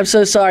segment. I'm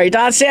so sorry.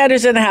 Don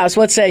Sanders in the house.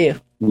 What say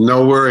you?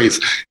 No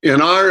worries.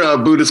 In our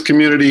Buddhist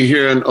community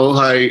here in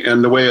Ojai,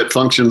 and the way it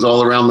functions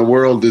all around the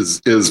world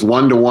is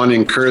one-to-one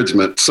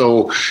encouragement.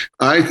 So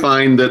I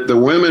find that the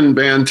women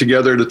band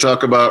together to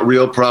talk about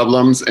real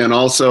problems and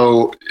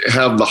also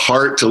have the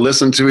heart to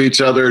listen to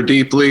each other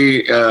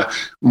deeply,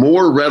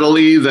 more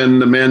readily than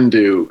the men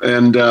do.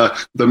 And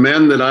the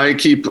men that I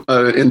keep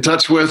in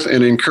touch with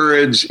and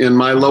encourage in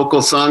my local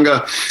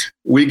Sangha,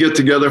 we get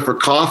together for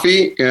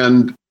coffee,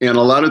 and a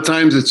lot of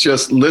times it's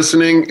just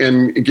listening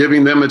and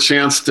giving them a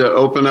chance to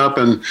open up,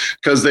 and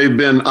because they've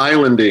been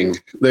islanding,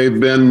 they've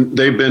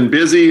been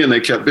busy, and they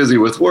kept busy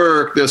with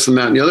work, this and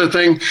that and the other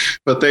thing,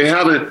 but they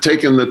haven't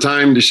taken the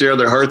time to share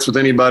their hearts with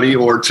anybody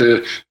or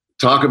to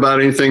talk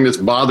about anything that's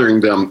bothering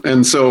them.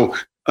 And so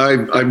I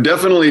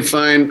definitely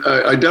find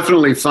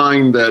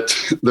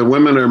that the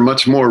women are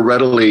much more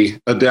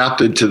readily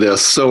adapted to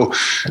this. So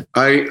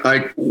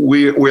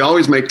we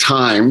always make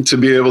time to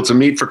be able to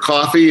meet for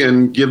coffee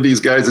and give these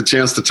guys a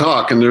chance to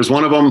talk. And there's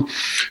one of them,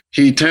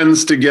 he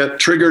tends to get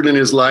triggered in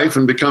his life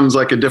and becomes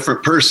like a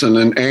different person,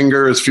 and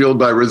anger is fueled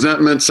by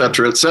resentment,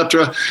 et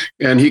cetera,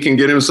 and he can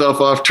get himself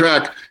off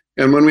track.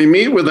 And when we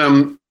meet with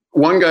him,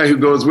 one guy who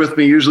goes with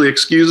me usually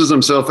excuses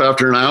himself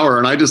after an hour,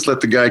 and I just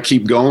let the guy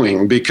keep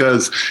going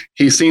because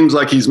he seems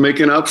like he's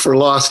making up for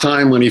lost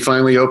time when he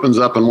finally opens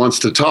up and wants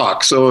to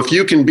talk. So if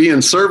you can be in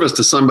service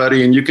to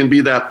somebody and you can be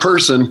that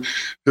person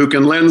who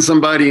can lend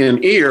somebody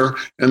an ear,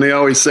 and they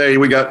always say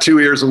we got 2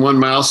 ears and 1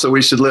 mouth, so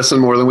we should listen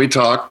more than we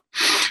talk.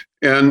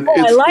 And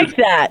I like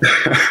that.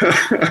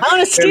 I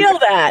want to steal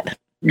that.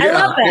 Yeah, I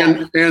love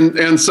that.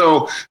 And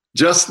so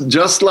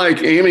just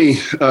like Amy,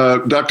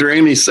 Dr.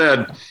 Amy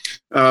said,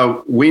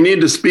 we need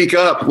to speak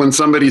up when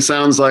somebody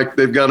sounds like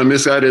they've got a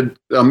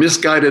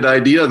misguided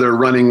idea they're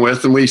running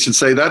with, and we should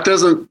say that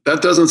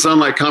doesn't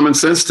sound like common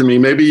sense to me.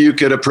 Maybe you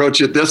could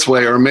approach it this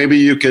way, or maybe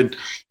you could,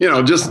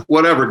 just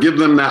whatever. Give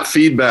them that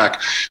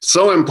feedback.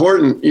 So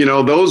important,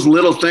 those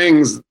little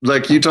things,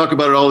 like you talk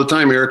about it all the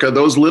time, Erica.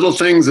 Those little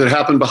things that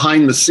happen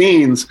behind the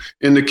scenes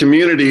in the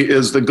community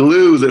is the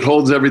glue that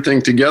holds everything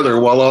together,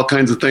 while all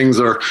kinds of things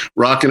are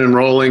rocking and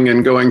rolling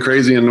and going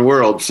crazy in the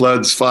world,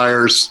 floods,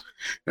 fires,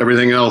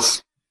 everything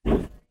else.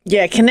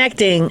 Yeah,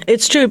 connecting.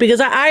 It's true, because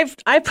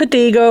I put the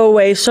ego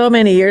away so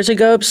many years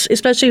ago,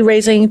 especially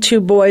raising 2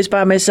 boys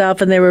by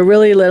myself, and they were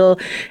really little.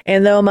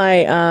 And though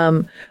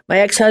my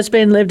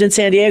ex-husband lived in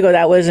San Diego,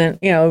 that wasn't,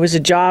 it was a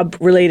job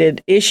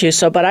related issue.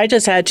 So, but I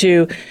just had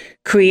to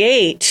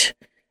create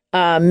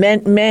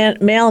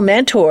male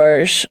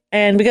mentors,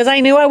 and because I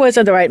knew I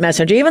wasn't the right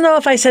messenger, even though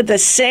if I said the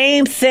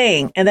same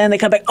thing and then they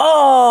come back,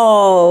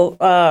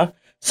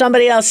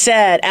 somebody else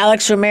said,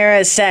 Alex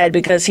Ramirez said,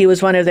 because he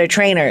was one of their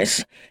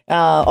trainers,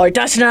 or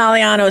Dustin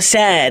Aliano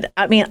said.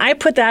 I mean, I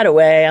put that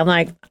away. I'm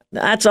like,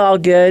 that's all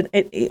good.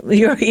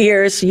 Your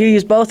ears, you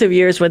used both of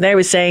yours when they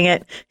were saying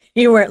it.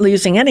 You weren't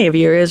losing any of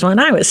your ears when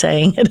I was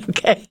saying it,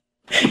 okay?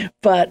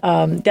 But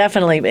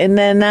definitely. And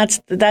then that's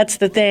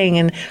the thing.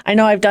 And I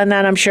know I've done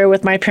that, I'm sure,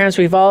 with my parents.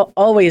 We've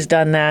always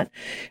done that.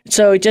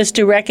 So just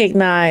to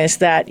recognize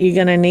that you're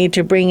going to need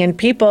to bring in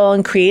people,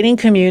 and creating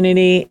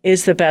community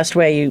is the best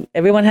way.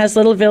 Everyone has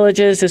little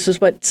villages. This is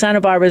what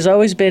Santa Barbara has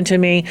always been to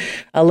me,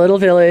 a little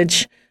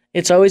village.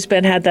 It's always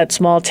had that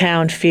small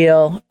town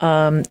feel.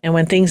 And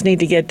when things need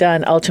to get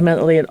done,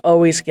 ultimately it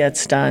always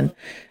gets done.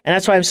 And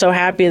that's why I'm so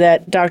happy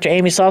that Dr.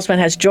 Amy Saltzman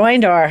has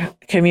joined our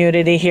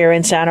community here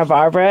in Santa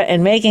Barbara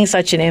and making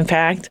such an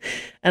impact.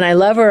 And I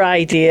love her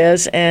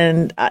ideas.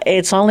 And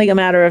it's only a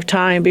matter of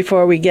time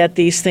before we get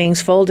these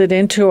things folded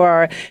into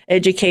our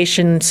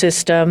education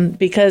system,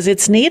 because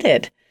it's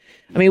needed.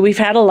 I mean, we've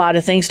had a lot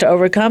of things to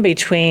overcome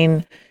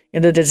between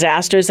the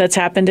disasters that's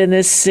happened in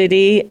this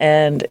city,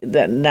 and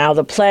now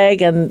the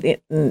plague, and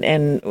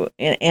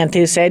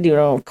Anthony said,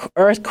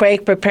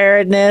 earthquake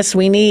preparedness.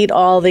 We need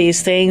all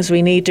these things.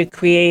 We need to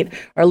create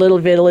our little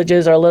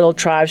villages, our little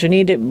tribes. We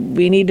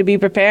need to be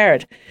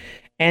prepared,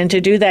 and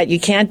to do that, you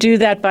can't do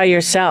that by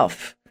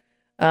yourself.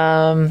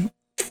 I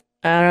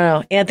don't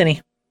know,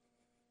 Anthony.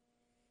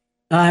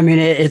 I mean,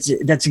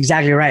 that's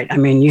exactly right. I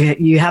mean,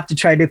 you have to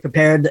try to be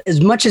prepared as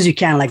much as you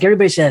can. Like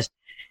everybody says,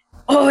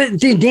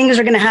 the things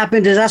are going to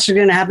happen, disasters are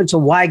going to happen, so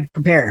why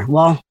prepare?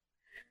 Well,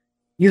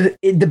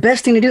 the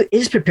best thing to do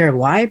is prepare.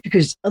 Why?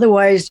 Because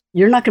otherwise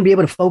you're not going to be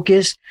able to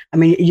focus. I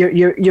mean,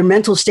 your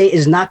mental state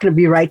is not going to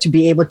be right to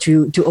be able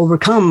to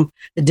overcome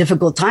the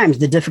difficult times,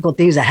 the difficult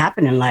things that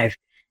happen in life.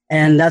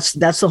 And that's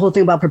the whole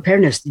thing about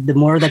preparedness. The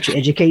more that you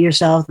educate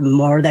yourself, the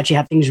more that you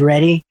have things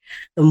ready,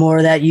 the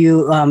more that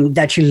you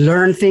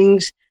learn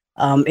things.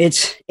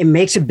 It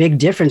makes a big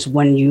difference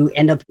when you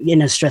end up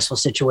in a stressful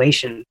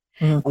situation.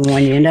 Mm-hmm. And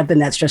when you end up in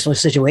that stressful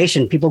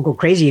situation, people go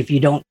crazy if you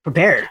don't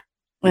prepare.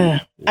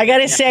 I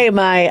gotta say,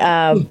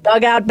 my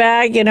bug out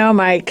bag,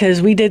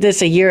 because we did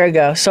this a year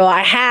ago, so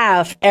I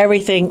have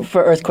everything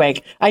for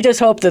earthquake. I just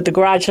hope that the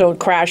garage don't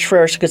crash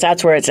first, because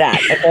that's where it's at.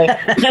 Okay,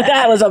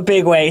 that was a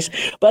big waste,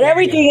 but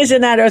everything is in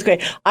that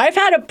earthquake. I've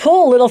had to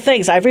pull little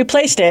things. I've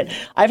replaced it.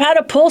 I've had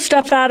to pull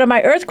stuff out of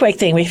my earthquake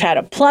thing. We've had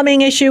a plumbing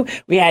issue.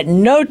 We had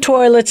no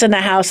toilets in the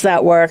house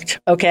that worked.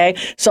 Okay,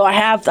 so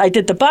I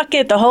did the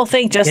bucket, the whole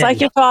thing, just like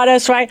you taught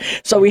us, right?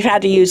 So we've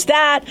had to use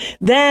that.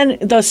 Then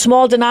the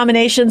small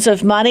denominations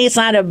of money. It's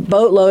not a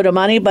boatload of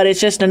money, but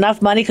it's just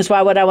enough money, because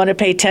why would I want to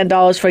pay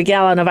 $10 for a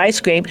gallon of ice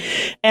cream?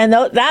 And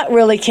that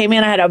really came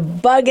in. I had a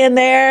bug in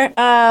there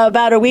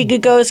about a week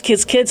ago.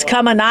 Kids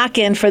come a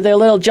knocking for their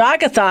little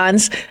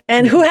jogathons,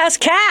 and who has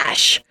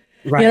cash?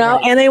 Right.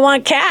 And they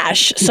want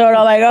cash. So they're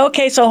like,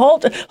 okay, so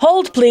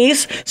hold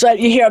please. So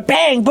you hear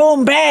bang,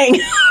 boom, bang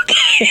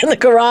in the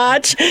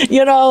garage,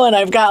 and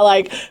I've got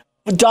like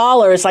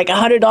dollars, like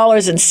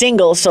 $100 in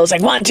singles. So it's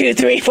like 1, 2,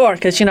 3, 4.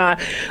 Because,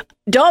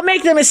 don't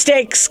make the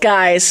mistakes,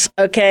 guys,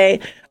 okay,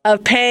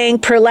 of paying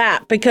per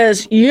lap,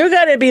 because you're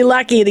going to be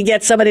lucky to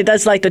get somebody that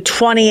does like the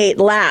 28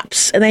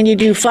 laps, and then you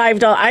do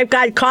 $5. I've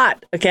got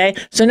caught, okay?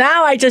 So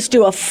now I just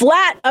do a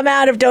flat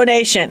amount of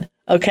donation,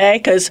 okay?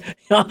 Because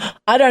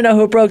I don't know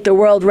who broke the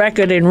world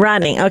record in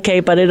running,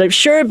 okay? But it'll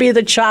sure be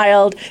the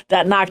child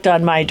that knocked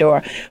on my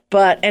door.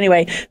 But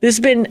anyway, this has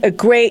been a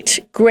great,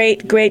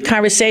 great, great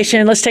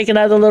conversation. Let's take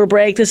another little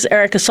break. This is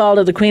Erica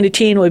Salda, the Queen of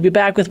Teen. We'll be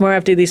back with more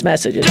after these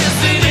messages.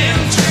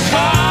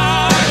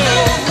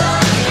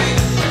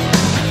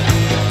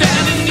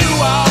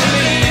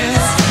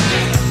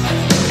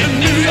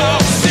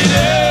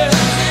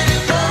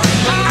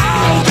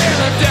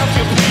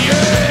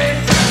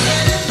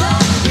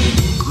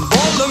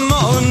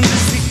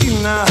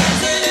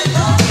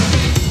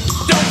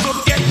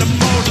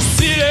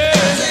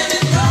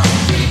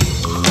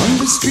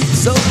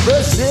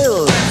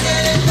 Brazil.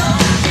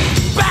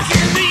 Back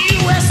in the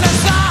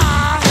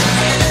USSR.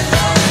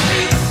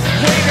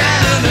 Way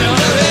down in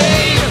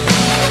LA.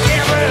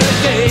 Every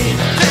day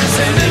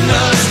dancing in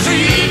the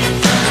street.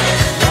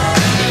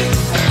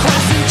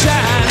 Crossing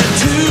China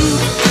too.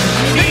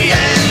 Me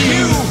and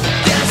you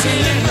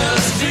dancing in the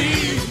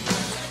street.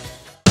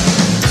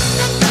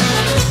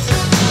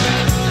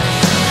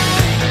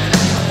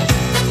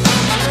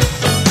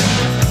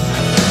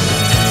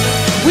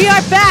 We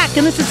are back,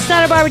 and this is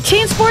Santa Barbara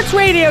Teen Sports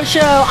Radio Show.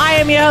 I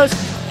am your host,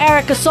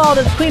 Erica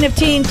Salda, the Queen of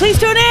Teen. Please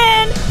tune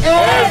in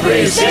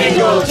every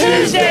single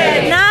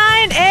Tuesday,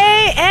 9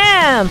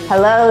 a.m.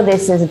 Hello,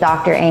 this is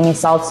Dr. Amy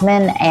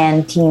Saltzman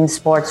and Teen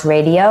Sports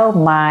Radio.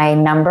 My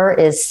number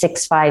is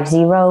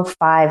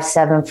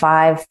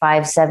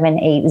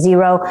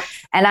 650-575-5780.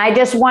 And I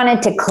just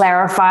wanted to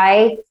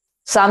clarify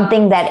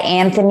something that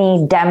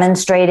Anthony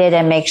demonstrated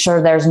and make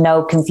sure there's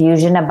no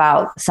confusion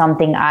about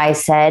something I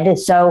said.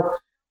 So,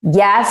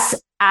 yes,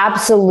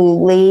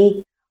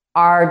 absolutely.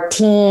 Our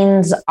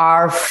teens,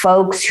 our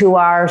folks who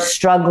are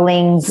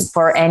struggling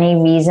for any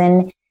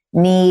reason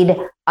need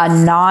a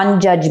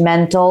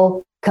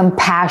non-judgmental,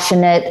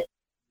 compassionate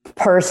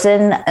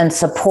person and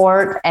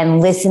support and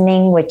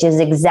listening, which is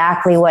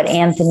exactly what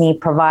Anthony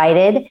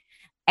provided.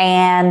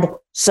 And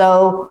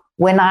so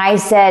when I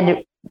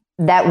said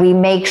that we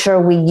make sure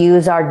we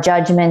use our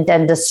judgment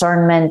and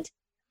discernment,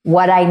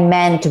 what I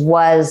meant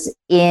was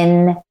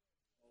in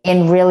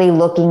really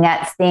looking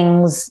at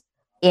things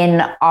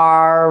in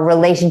our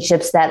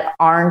relationships that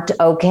aren't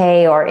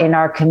okay or in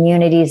our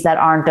communities that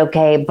aren't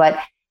okay. But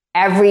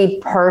every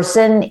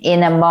person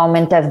in a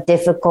moment of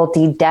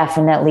difficulty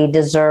definitely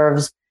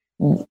deserves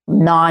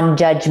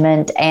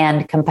non-judgment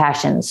and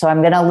compassion. So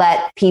I'm going to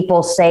let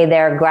people say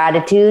their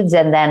gratitudes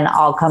and then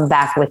I'll come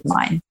back with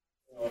mine.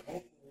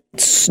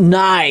 It's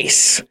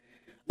nice.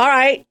 All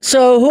right.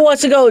 So who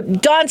wants to go?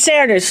 Don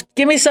Sanders,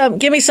 give me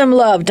some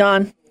love,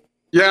 Don.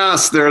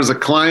 Yes, there's a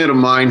client of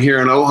mine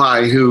here in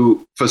Ojai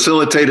who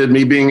facilitated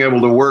me being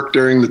able to work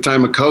during the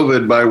time of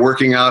COVID by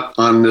working out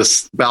on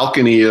this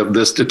balcony of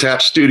this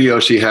detached studio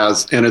she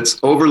has. And it's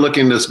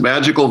overlooking this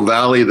magical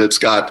valley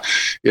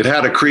it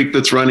had a creek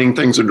that's running.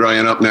 Things are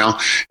drying up now.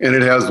 And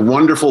it has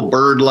wonderful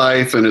bird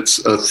life, and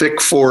it's a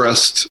thick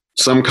forest,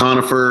 some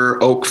conifer,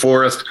 oak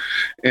forest.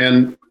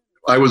 And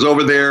I was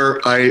over there.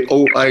 I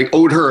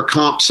owed her a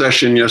comp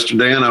session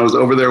yesterday, and I was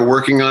over there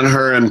working on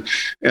her, and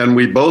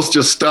we both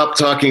just stopped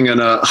talking,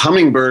 and a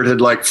hummingbird had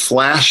like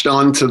flashed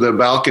onto the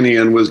balcony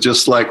and was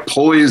just like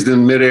poised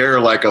in midair,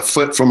 like a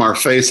foot from our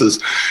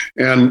faces,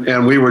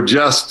 and we were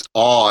just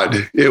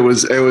awed. It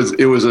was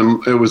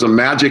a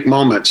magic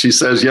moment. She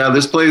says, "Yeah,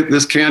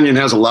 this canyon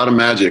has a lot of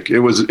magic." It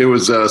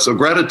was so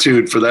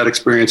gratitude for that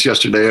experience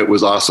yesterday. It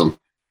was awesome.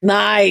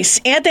 Nice,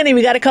 Anthony.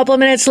 We got a couple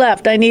of minutes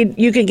left.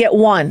 You could get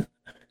one.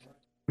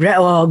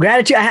 Well,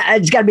 gratitude.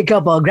 It's got to be a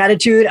couple.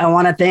 Gratitude. I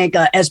want to thank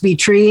SB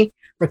Tree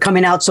for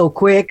coming out so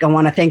quick. I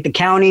want to thank the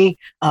county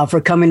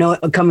for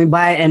coming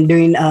by and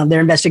doing their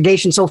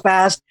investigation so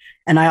fast.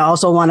 And I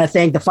also want to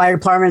thank the fire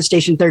department,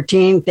 Station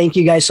 13. Thank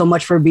you guys so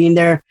much for being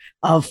there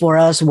for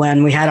us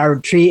when we had our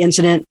tree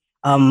incident.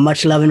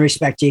 Much love and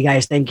respect to you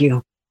guys. Thank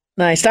you.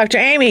 Nice. Dr.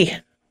 Amy.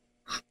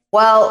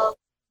 Well,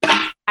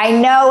 I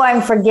know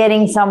I'm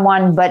forgetting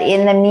someone, but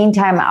in the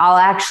meantime, I'll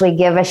actually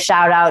give a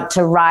shout out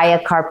to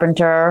Raya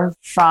Carpenter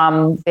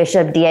from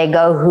Bishop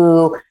Diego,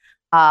 who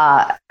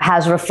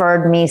has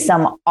referred me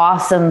some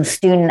awesome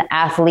student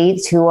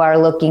athletes who are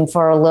looking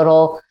for a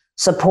little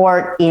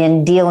support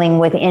in dealing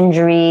with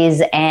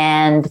injuries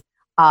and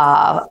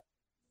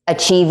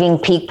achieving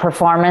peak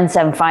performance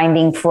and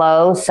finding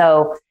flow.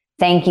 So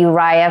thank you,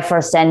 Raya, for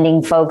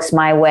sending folks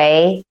my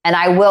way. And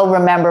I will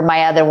remember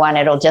my other one.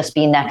 It'll just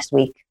be next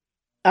week.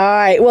 All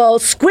right. Well,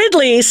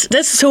 Squiggly's,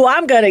 this is who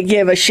I'm going to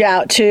give a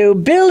shout to.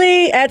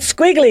 Billy at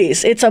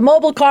Squiggly's. It's a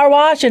mobile car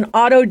wash and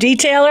auto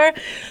detailer.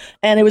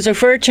 And it was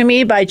referred to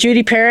me by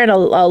Judy Parent, a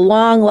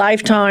long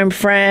lifetime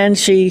friend.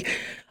 She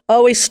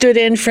always stood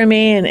in for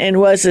me and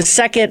was a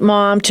second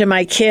mom to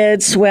my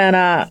kids when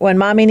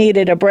mommy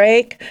needed a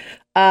break.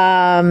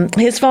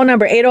 His phone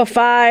number,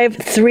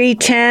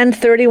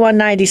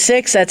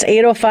 805-310-3196. That's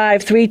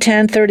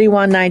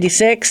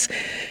 805-310-3196.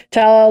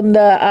 Tell him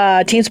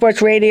the Teen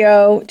Sports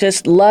Radio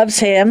just loves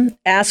him.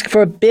 Ask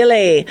for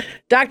Billy.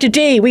 Dr.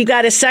 D, we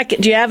got a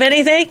second. Do you have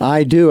anything?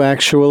 I do,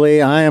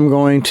 actually. I am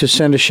going to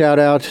send a shout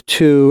out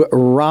to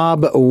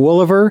Rob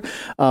Wooliver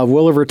of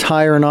Wooliver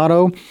Tire and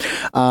Auto.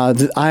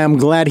 I am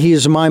glad he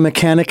is my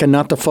mechanic and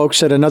not the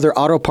folks at another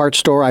auto parts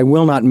store I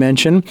will not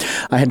mention.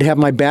 I had to have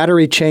my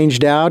battery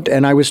changed out,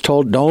 and I was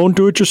told, don't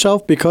do it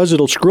yourself because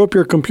it'll screw up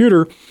your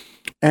computer.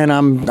 And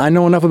I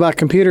know enough about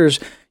computers.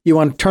 You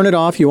want to turn it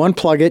off, you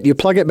unplug it, you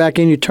plug it back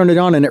in, you turn it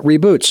on, and it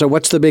reboots. So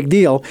what's the big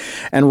deal?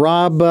 And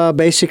Rob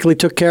basically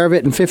took care of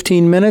it in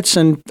 15 minutes,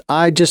 and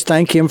I just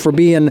thank him for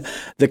being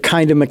the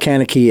kind of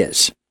mechanic he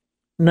is.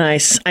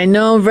 Nice. I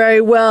know him very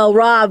well.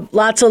 Rob,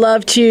 lots of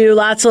love to you.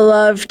 Lots of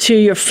love to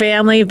your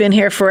family. You've been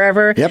here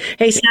forever. Yep.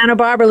 Hey, Santa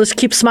Barbara, let's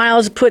keep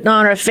smiles putting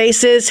on our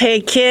faces. Hey,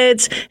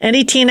 kids,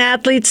 any teen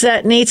athletes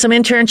that need some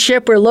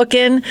internship, we're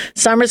looking.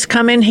 Summer's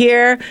coming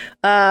here.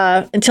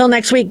 Until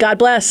next week, God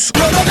bless.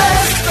 You're the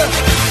best around.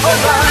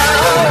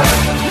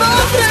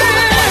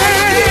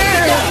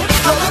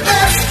 You're the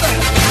best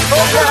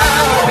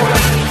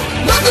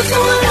around. Nothing's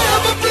going on.